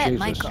 woman. You met Jesus.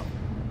 Michael.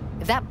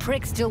 If that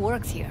prick still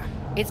works here,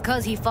 it's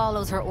cause he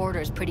follows her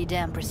orders pretty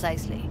damn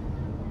precisely.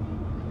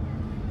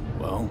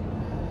 Well,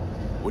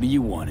 what do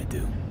you want to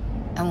do?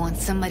 I want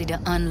somebody to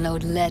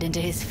unload lead into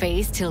his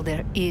face till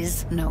there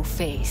is no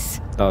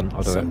face. Done,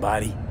 I'll do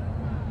Somebody?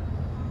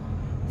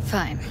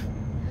 Fine.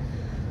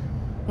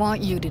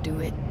 Want you to do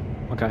it.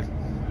 it. Okay.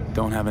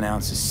 Don't have an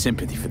ounce of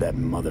sympathy for that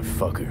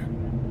motherfucker.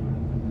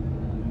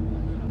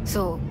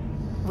 So,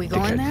 we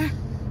going Dickhead. there?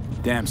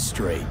 Damn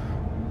straight.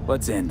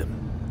 Let's end him.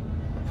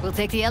 We'll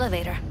take the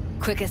elevator.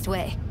 Quickest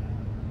way.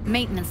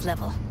 Maintenance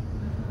level.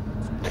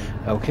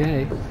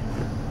 Okay.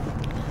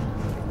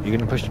 You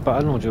gonna push the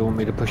button or do you want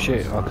me to push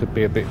it? I could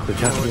be a bit quick.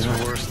 You know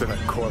what's worse than a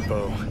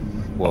corpo?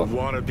 What? A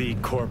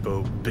wannabe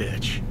corpo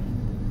bitch.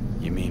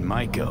 You mean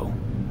Maiko?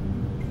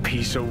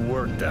 Piece of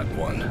work, that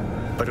one.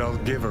 But I'll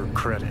give her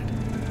credit.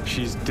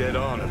 She's dead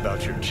on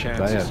about your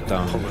chances They have of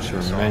done pulling this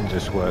off.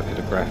 tremendous work at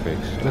the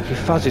graphics. Look, he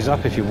fuzzes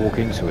up if you walk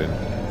into him.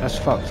 That's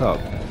fucked up.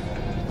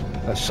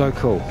 That's so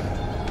cool.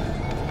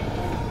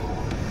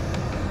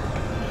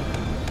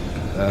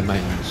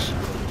 Maintenance.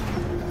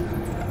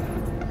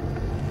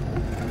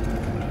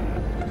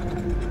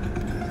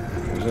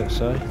 What does that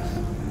say?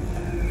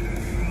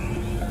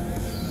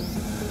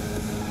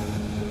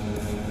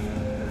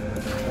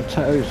 The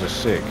tattoos are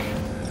sick.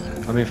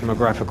 I mean, from a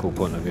graphical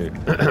point of view.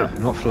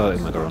 I'm not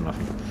flirting with her or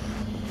nothing.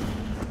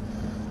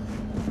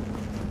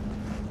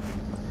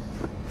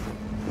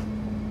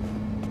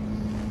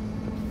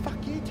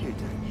 Fuck you two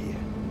doing here?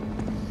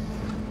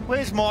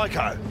 Where's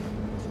Maiko?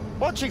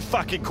 Why'd she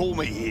fucking call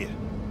me here?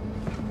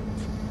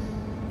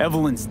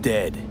 Evelyn's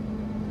dead.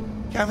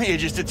 Come here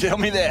just to tell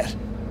me that.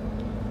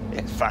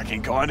 It's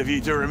fucking kind of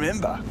you to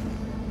remember.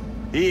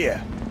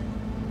 Here.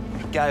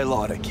 Go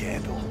light a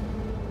candle.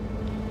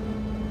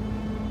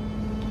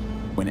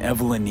 When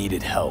Evelyn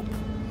needed help,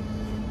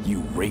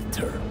 you raped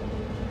her.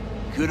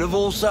 Could have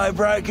also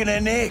broken her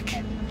neck.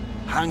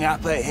 Hung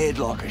up her head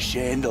like a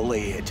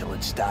chandelier till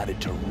it started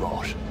to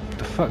rot.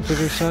 The fuck did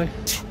he say?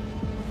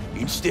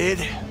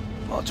 Instead,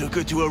 I took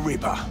her to a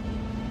ripper.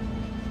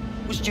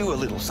 Was due a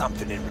little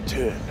something in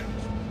return.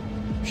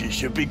 She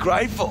should be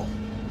grateful.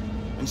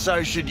 And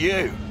so should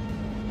you.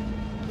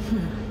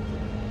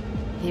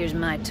 Here's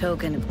my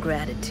token of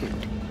gratitude.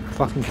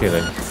 Fucking kill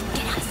him.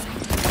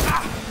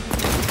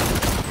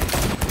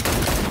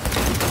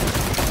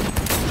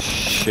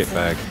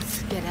 Shitbag.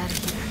 Let's get out of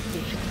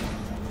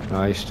here.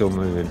 No, he's still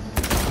moving.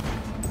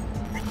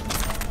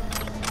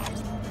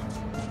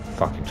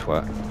 Fucking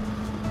twat.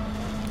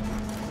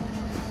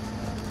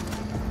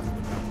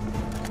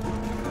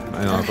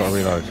 Hang on, I've got to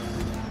reload.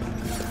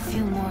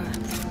 Feel more...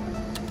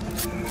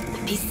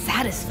 be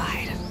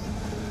satisfied.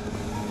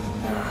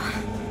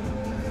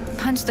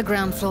 Punch the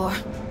ground floor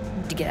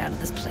to get out of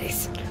this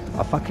place.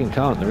 I fucking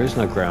can't, there is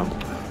no ground.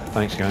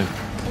 Thanks, gang.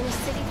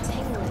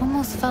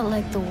 Almost felt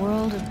like the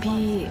world would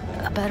be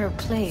a better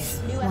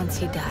place once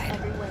he died.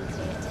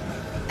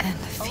 And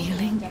the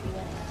feeling,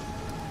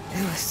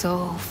 it was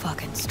so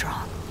fucking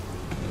strong.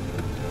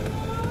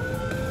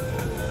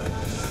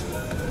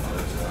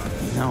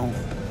 You know,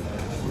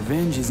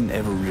 revenge isn't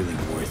ever really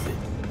worth it.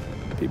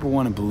 People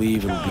want to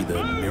believe it'll be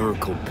the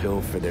miracle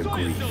pill for their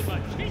grief.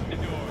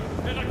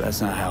 But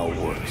that's not how it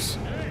works.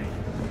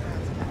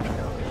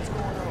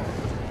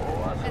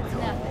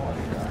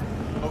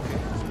 Okay,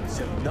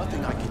 so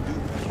nothing I can do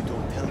if you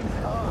don't tell me.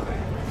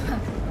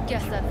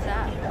 Guess that's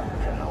that.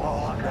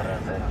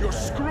 You're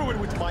screwing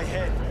with my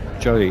head.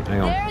 Jodie,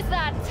 hang on. There's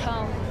that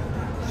tone.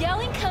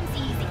 Yelling comes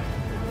easy.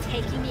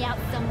 Taking me out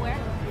somewhere,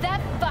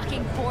 that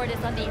fucking board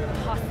is on the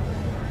impossible.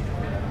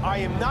 I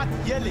am not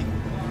yelling.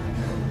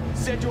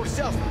 Said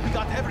yourself, we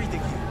got everything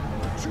here.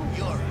 Chew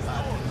your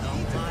mouth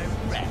on my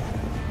rat.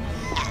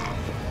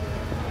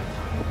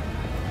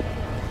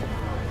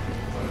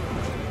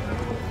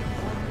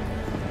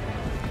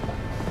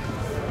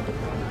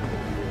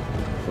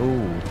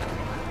 Ooh.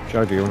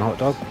 Jodie, you want a hot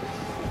dog?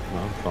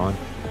 No, fine.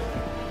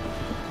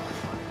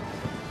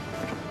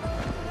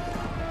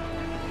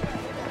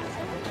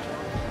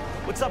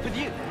 What's up with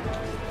you?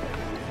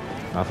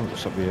 Nothing,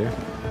 what's up with you?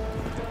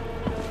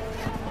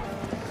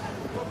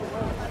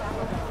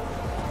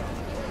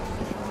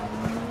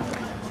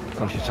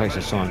 God, she takes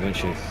her time, don't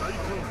she?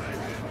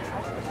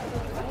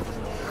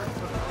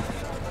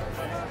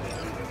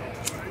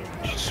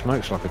 She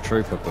smokes like a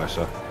trooper, bless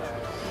her.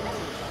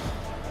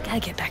 Gotta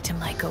get back to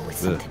Maiko with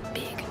something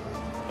big.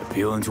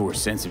 Appealing to her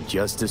sense of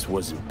justice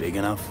wasn't big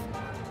enough?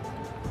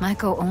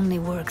 Maiko only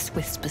works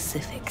with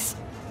specifics.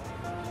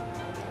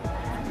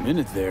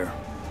 Minute there.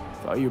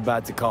 Thought you were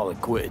about to call it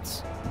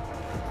quits.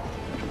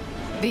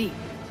 B,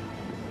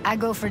 I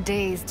go for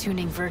days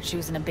tuning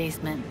virtues in a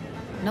basement.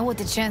 Know what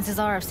the chances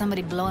are of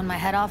somebody blowing my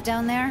head off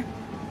down there?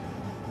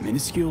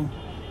 Minuscule?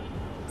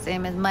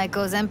 Same as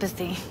Maiko's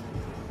empathy.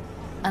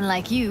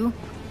 Unlike you,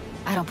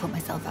 I don't put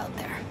myself out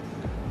there.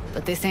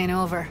 But this ain't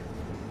over.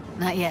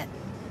 Not yet.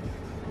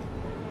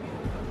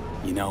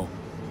 You know,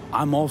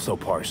 I'm also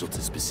partial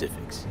to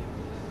specifics.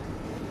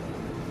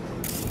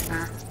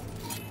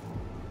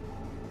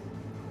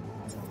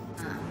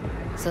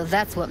 So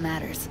that's what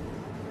matters.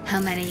 How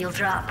many you'll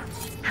drop.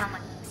 How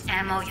much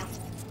ammo you'll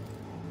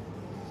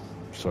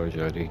Sorry,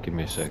 Jody, give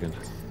me a second.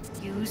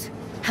 use.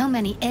 How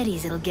many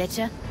eddies it'll get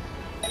you.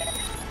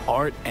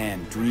 Art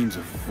and dreams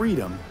of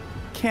freedom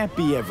can't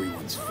be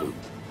everyone's food.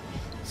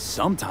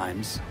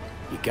 Sometimes,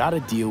 you gotta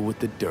deal with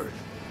the dirt.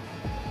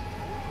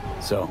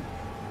 So,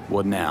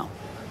 what now?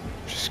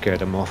 Just scared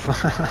them off.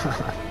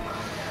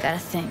 Gotta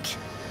think.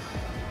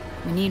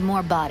 We need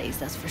more bodies,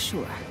 that's for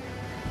sure.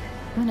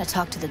 I'm gonna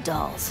talk to the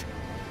dolls.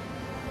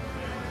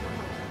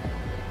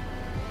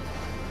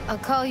 I'll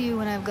call you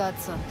when I've got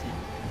something.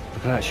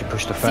 Look at that, she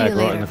pushed the See you fag right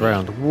later, in the V.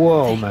 ground.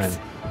 Whoa, Thanks. man.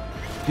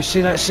 You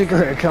see that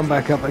cigarette come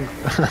back up and...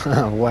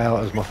 Wow,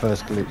 that was my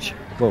first glitch.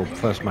 Well,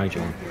 first major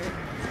one.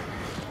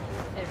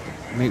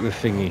 Meet with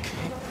Thingy.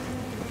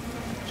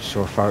 Just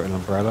saw a floating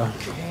umbrella.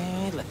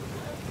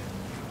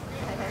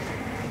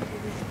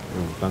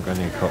 Ooh, don't go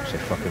near cops, they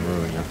fucking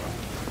ruin you.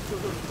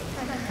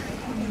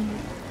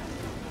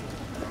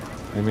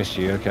 They missed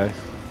you, okay?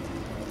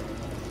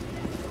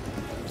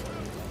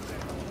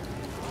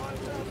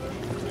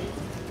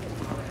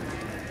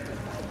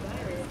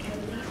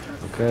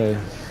 Okay.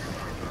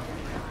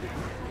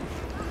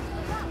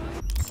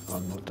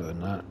 I'm not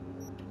doing that.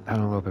 How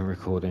long have I been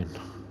recording?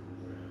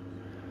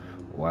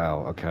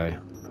 Wow, okay.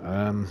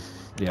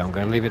 Yeah, I'm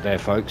going to leave it there,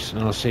 folks,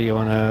 and I'll see you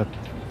on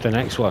the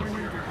next one.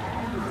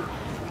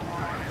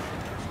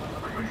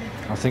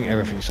 I think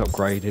everything's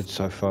upgraded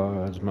so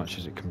far as much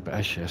as it can be.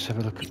 Actually, let's have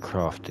a look at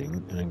crafting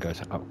and then go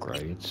to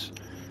upgrades.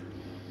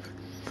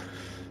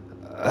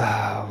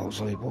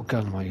 What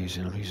gun am I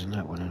using? I'm using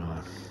that one,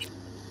 aren't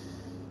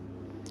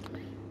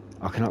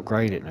I can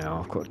upgrade it now.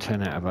 I've got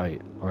 10 out of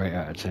 8 or 8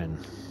 out of 10.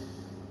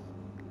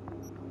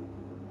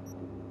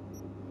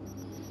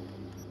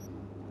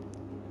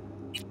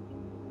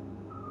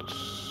 Let's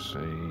see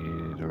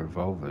the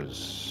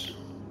revolvers.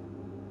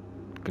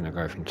 Gonna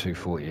go from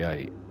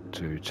 248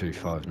 to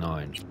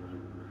 259.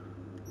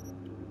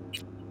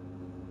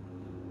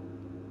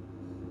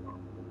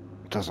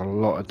 Does a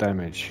lot of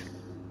damage.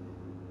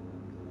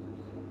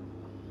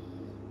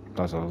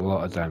 Does a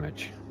lot of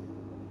damage.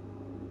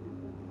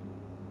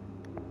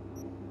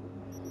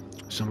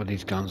 Some of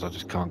these guns I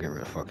just can't get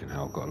rid of. Fucking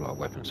hell, I've got a lot of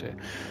weapons here.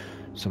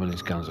 Some of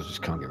these guns I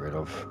just can't get rid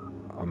of.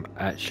 I'm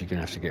actually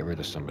gonna have to get rid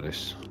of some of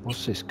this.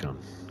 What's this gun?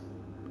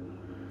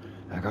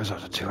 That goes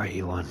up to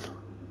 281.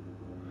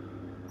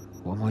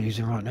 What am I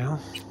using right now?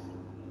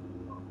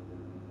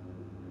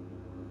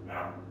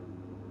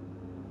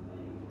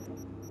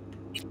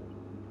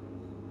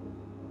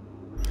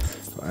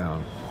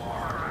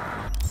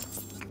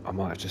 I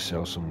might have to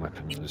sell some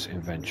weapons.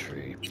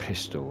 Inventory,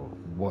 pistol.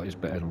 What is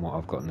better than what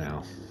I've got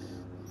now?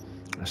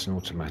 That's an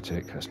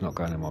automatic. That's not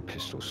going in my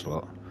pistol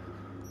slot.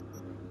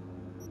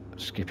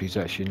 Skippy's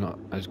actually not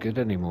as good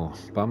anymore.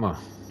 Bummer.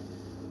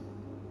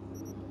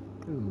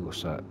 Ooh,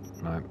 what's that?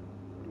 No.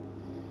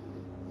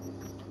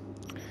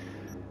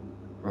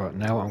 Right,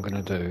 now what I'm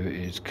going to do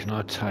is, can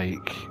I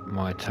take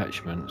my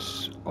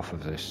attachments off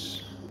of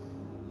this?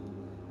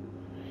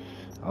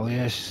 Oh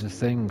yeah, this is the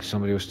thing.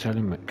 Somebody was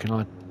telling me. Can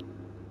I?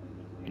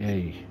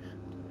 Yay.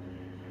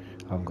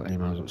 I haven't got any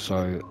money.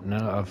 So now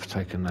that I've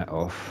taken that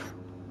off,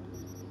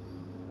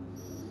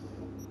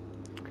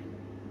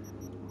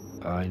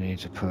 I need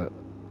to put.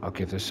 I'll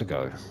give this a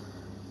go.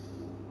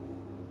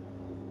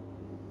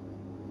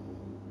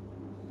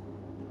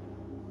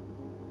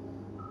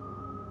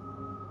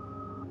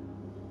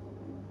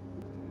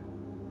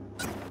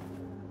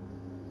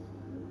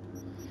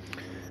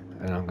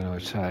 And I'm going to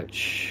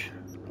attach.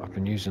 I've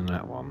been using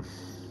that one.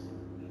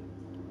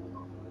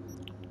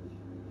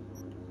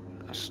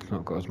 It's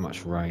not got as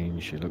much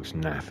range. It looks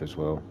naff as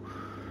well.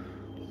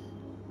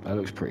 That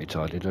looks pretty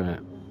tidy, doesn't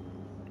it?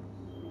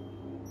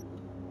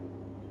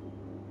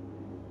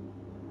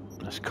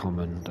 That's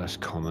common. That's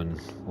common.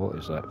 What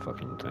is that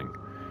fucking thing?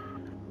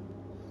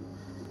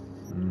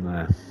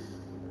 Nah.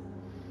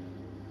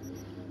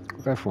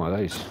 I'll go for one of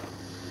these.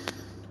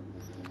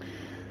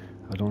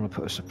 I don't want to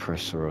put a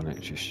suppressor on it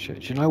just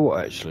yet. Do you know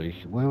what, actually?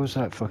 Where was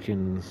that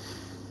fucking...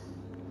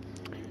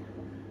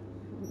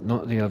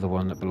 Not the other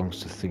one that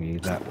belongs to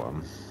Thingy, that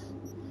one.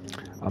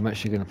 I'm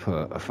actually going to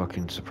put a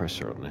fucking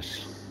suppressor on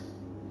this.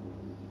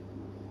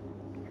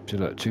 So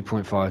look,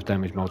 2.5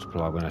 damage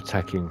multiplier when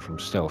attacking from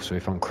stealth. So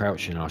if I'm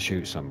crouching and I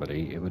shoot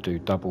somebody, it would do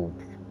double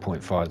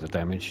 0.5 the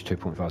damage,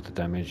 2.5 the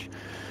damage.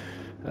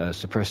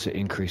 Suppressor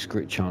increase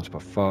crit chance by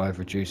 5,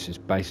 reduces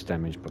base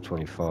damage by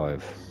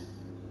 25.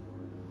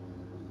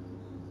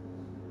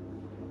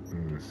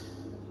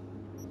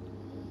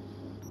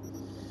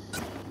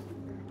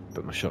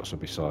 my shots are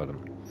beside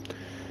them.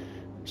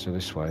 So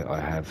this way I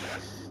have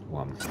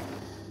one.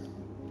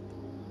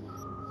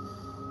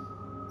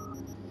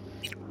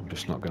 I'm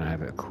just not going to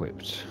have it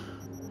equipped.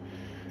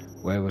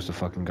 Where was the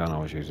fucking gun I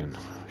was using?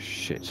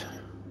 Shit.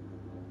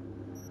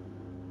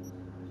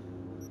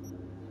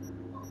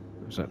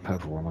 It was that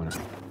purple one,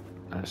 wasn't it?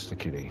 That's the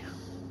kitty.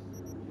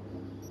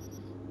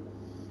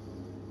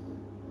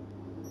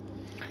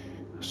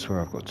 I swear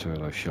I've got 2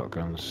 of those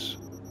shotguns.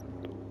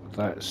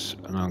 That's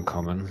an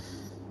uncommon.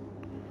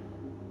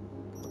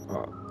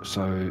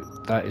 So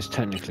that is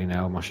technically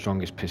now my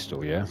strongest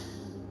pistol, yeah?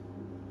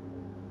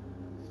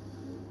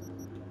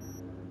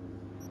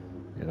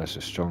 Yeah, that's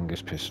the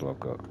strongest pistol I've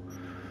got.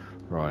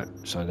 Right,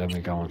 so then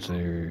we go on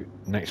to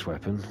next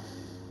weapon.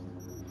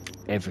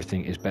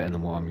 Everything is better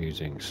than what I'm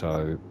using,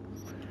 so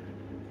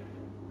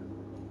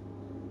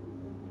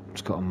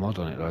it's got a mod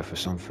on it though for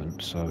something,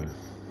 so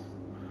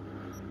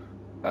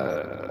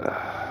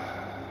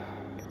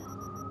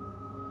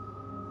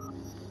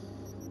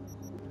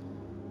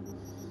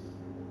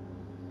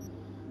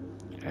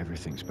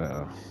everything's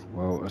better.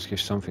 Well, let's give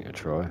something a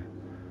try.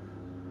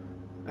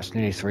 That's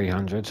nearly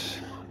 300.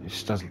 It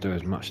just doesn't do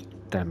as much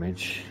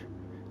damage.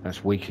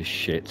 That's weak as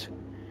shit.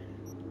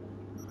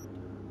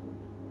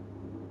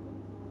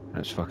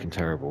 That's fucking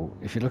terrible.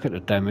 If you look at the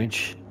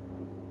damage,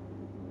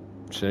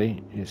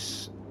 see,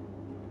 it's...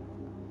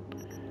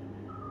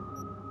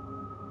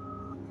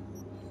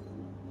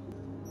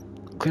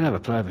 Could have a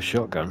play of a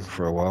shotgun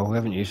for a while. We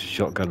haven't used a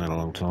shotgun in a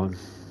long time.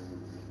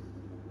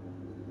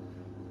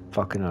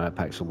 Fucking hell, that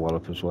packs a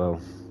wallop as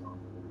well.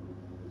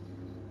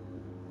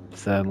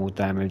 Thermal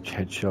damage,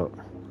 headshot.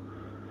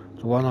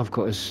 The one I've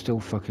got is still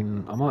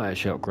fucking... I might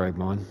actually upgrade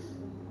mine.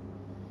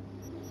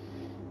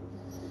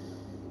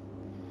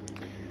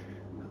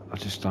 I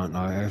just don't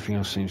know. Everything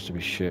else seems to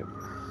be shit.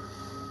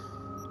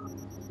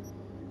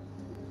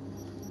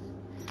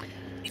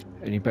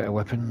 Any better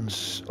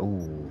weapons?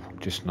 Oh,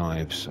 just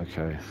knives.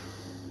 Okay.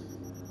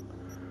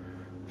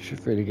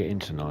 Should really get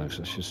into knives.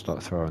 I should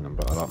start throwing them,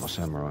 but I like my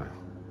samurai.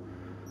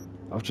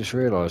 I've just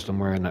realised I'm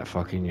wearing that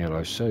fucking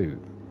yellow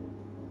suit.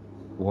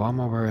 Why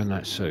am I wearing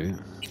that suit?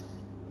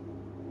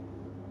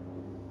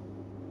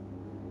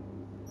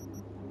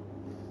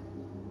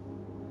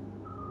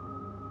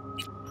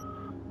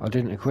 I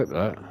didn't equip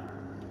that.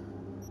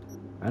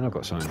 And I've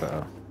got something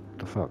better. What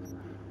the fuck?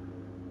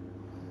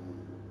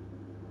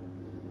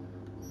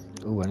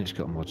 Oh, and it's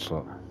got a mod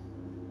slot.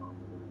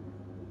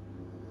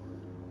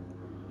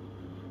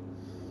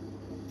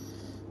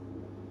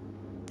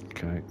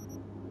 Okay.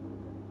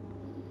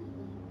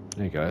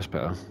 There you go, that's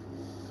better.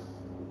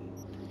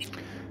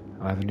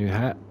 I have a new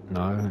hat?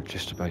 No,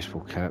 just a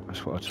baseball cap.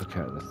 That's what I took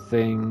out of the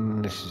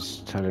thing. This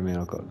is telling me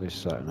I've got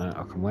this, that and that.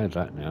 I can wear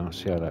that now.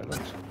 See how that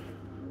looks.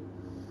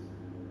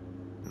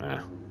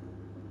 Nah.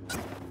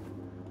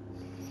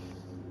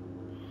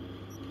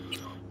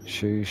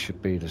 Shoes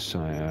should be the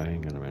same.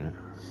 Hang on a minute.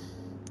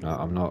 No,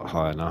 I'm not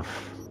high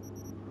enough.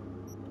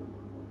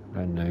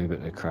 They're new,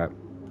 but they're crap.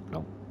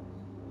 Nope.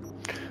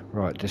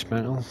 Right,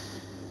 dismantle.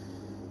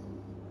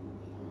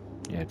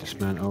 Yeah,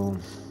 dismantle.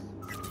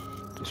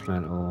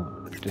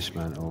 Dismantle.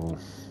 Dismantle.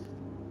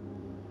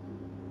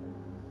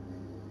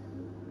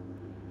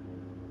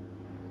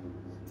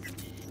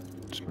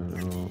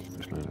 Dismantle.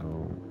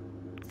 Dismantle.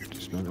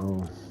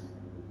 Dismantle.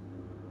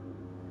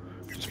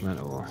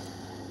 Dismantle.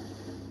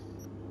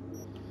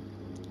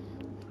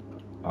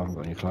 I haven't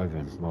got any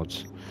clothing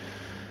mods.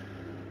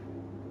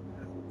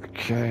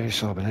 Okay,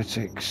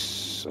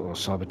 cybernetics or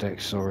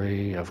cyberdex,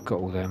 sorry, I've got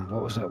all them.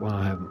 What was that one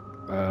I have?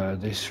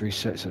 This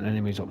resets an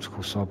enemy's optical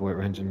cyber,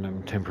 rendering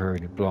them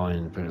temporarily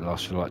blind, but it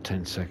lasts for like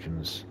 10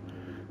 seconds.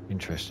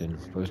 Interesting,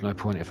 but there's no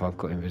point if I've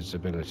got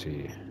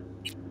invisibility.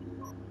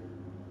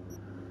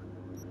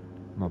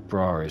 My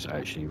bra is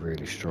actually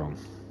really strong.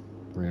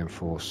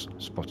 Reinforced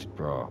spotted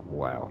bra.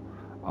 Wow,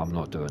 I'm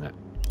not doing it.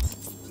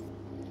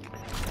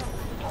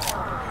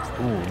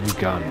 Ooh, new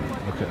gun.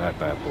 Look at that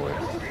bad boy.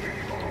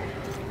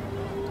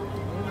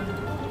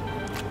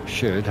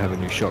 Should have a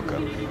new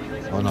shotgun.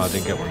 Oh no, I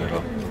didn't get one at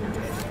all.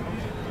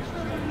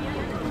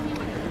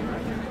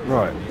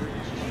 Right.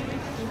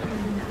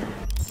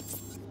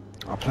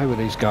 I'll play with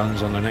these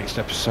guns on the next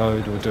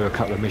episode. We'll do a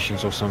couple of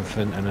missions or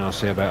something, and then I'll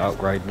see about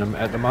upgrading them.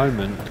 At the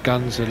moment, the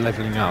guns are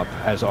leveling up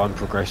as I'm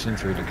progressing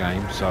through the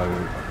game, so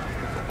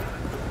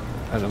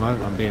at the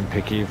moment I'm being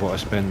picky with what I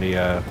spend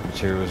the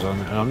materials on,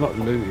 and I'm not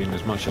looting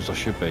as much as I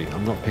should be.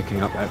 I'm not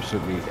picking up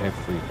absolutely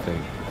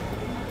everything.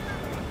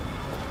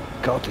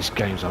 God, this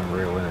game's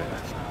unreal, isn't it?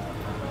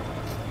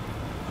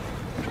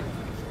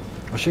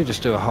 I should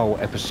just do a whole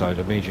episode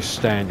of me just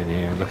standing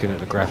here and looking at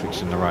the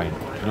graphics in the rain. Do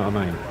you know what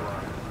I mean?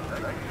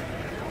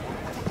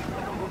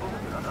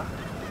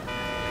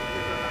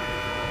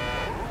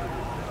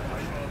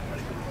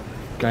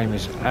 Game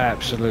is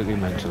absolutely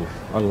mental.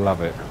 I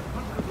love it.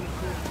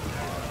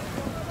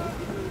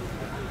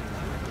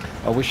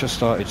 I wish I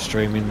started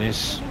streaming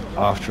this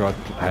after I'd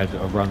had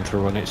a run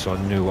through on it, so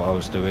I knew what I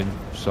was doing,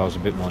 so I was a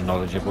bit more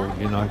knowledgeable,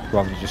 you know,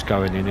 rather than just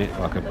going in it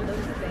like a...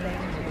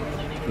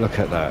 Look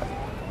at that.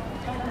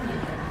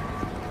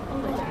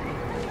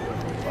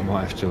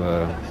 Might have to,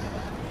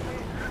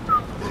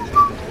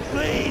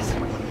 Please!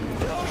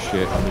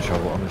 shit, I'm in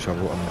trouble, I'm in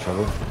trouble, I'm in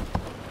trouble.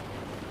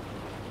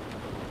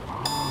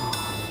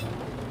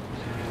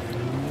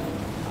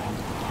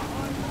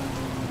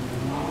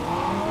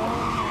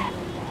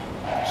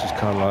 Does this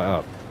car light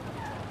up?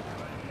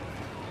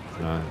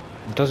 No.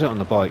 It does it on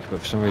the bike, but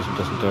for some reason it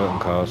doesn't do it on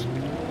cars.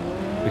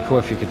 It'd be cool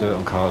if you could do it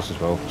on cars as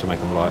well, to make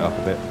them light up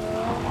a bit.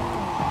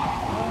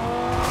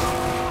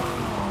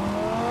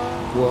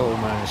 Whoa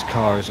man, this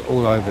car is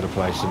all over the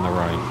place in the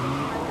rain.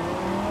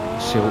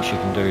 Let's see what she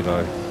can do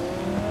though.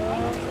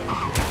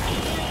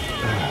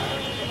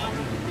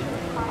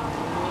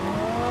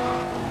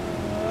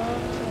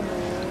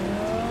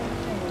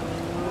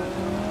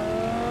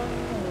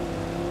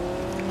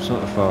 It's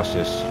not the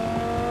fastest.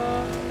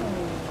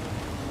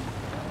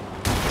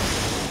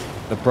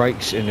 The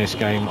brakes in this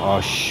game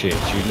are shit.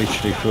 You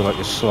literally feel like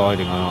you're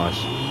sliding on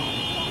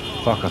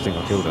ice. Fuck, I think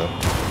I killed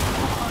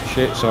her.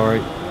 Shit,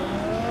 sorry.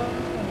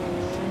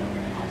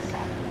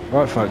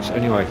 Right folks,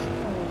 anyway.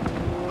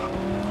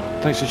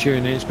 Thanks for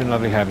tuning in, it's been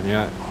lovely having you.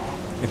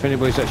 If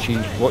anybody's actually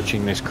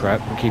watching this crap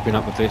and keeping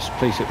up with this,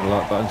 please hit the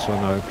like button so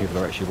I know people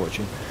are actually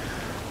watching.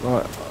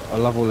 Right, I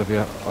love all of you.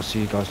 I'll see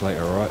you guys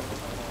later, alright?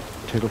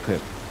 Toodle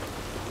pip.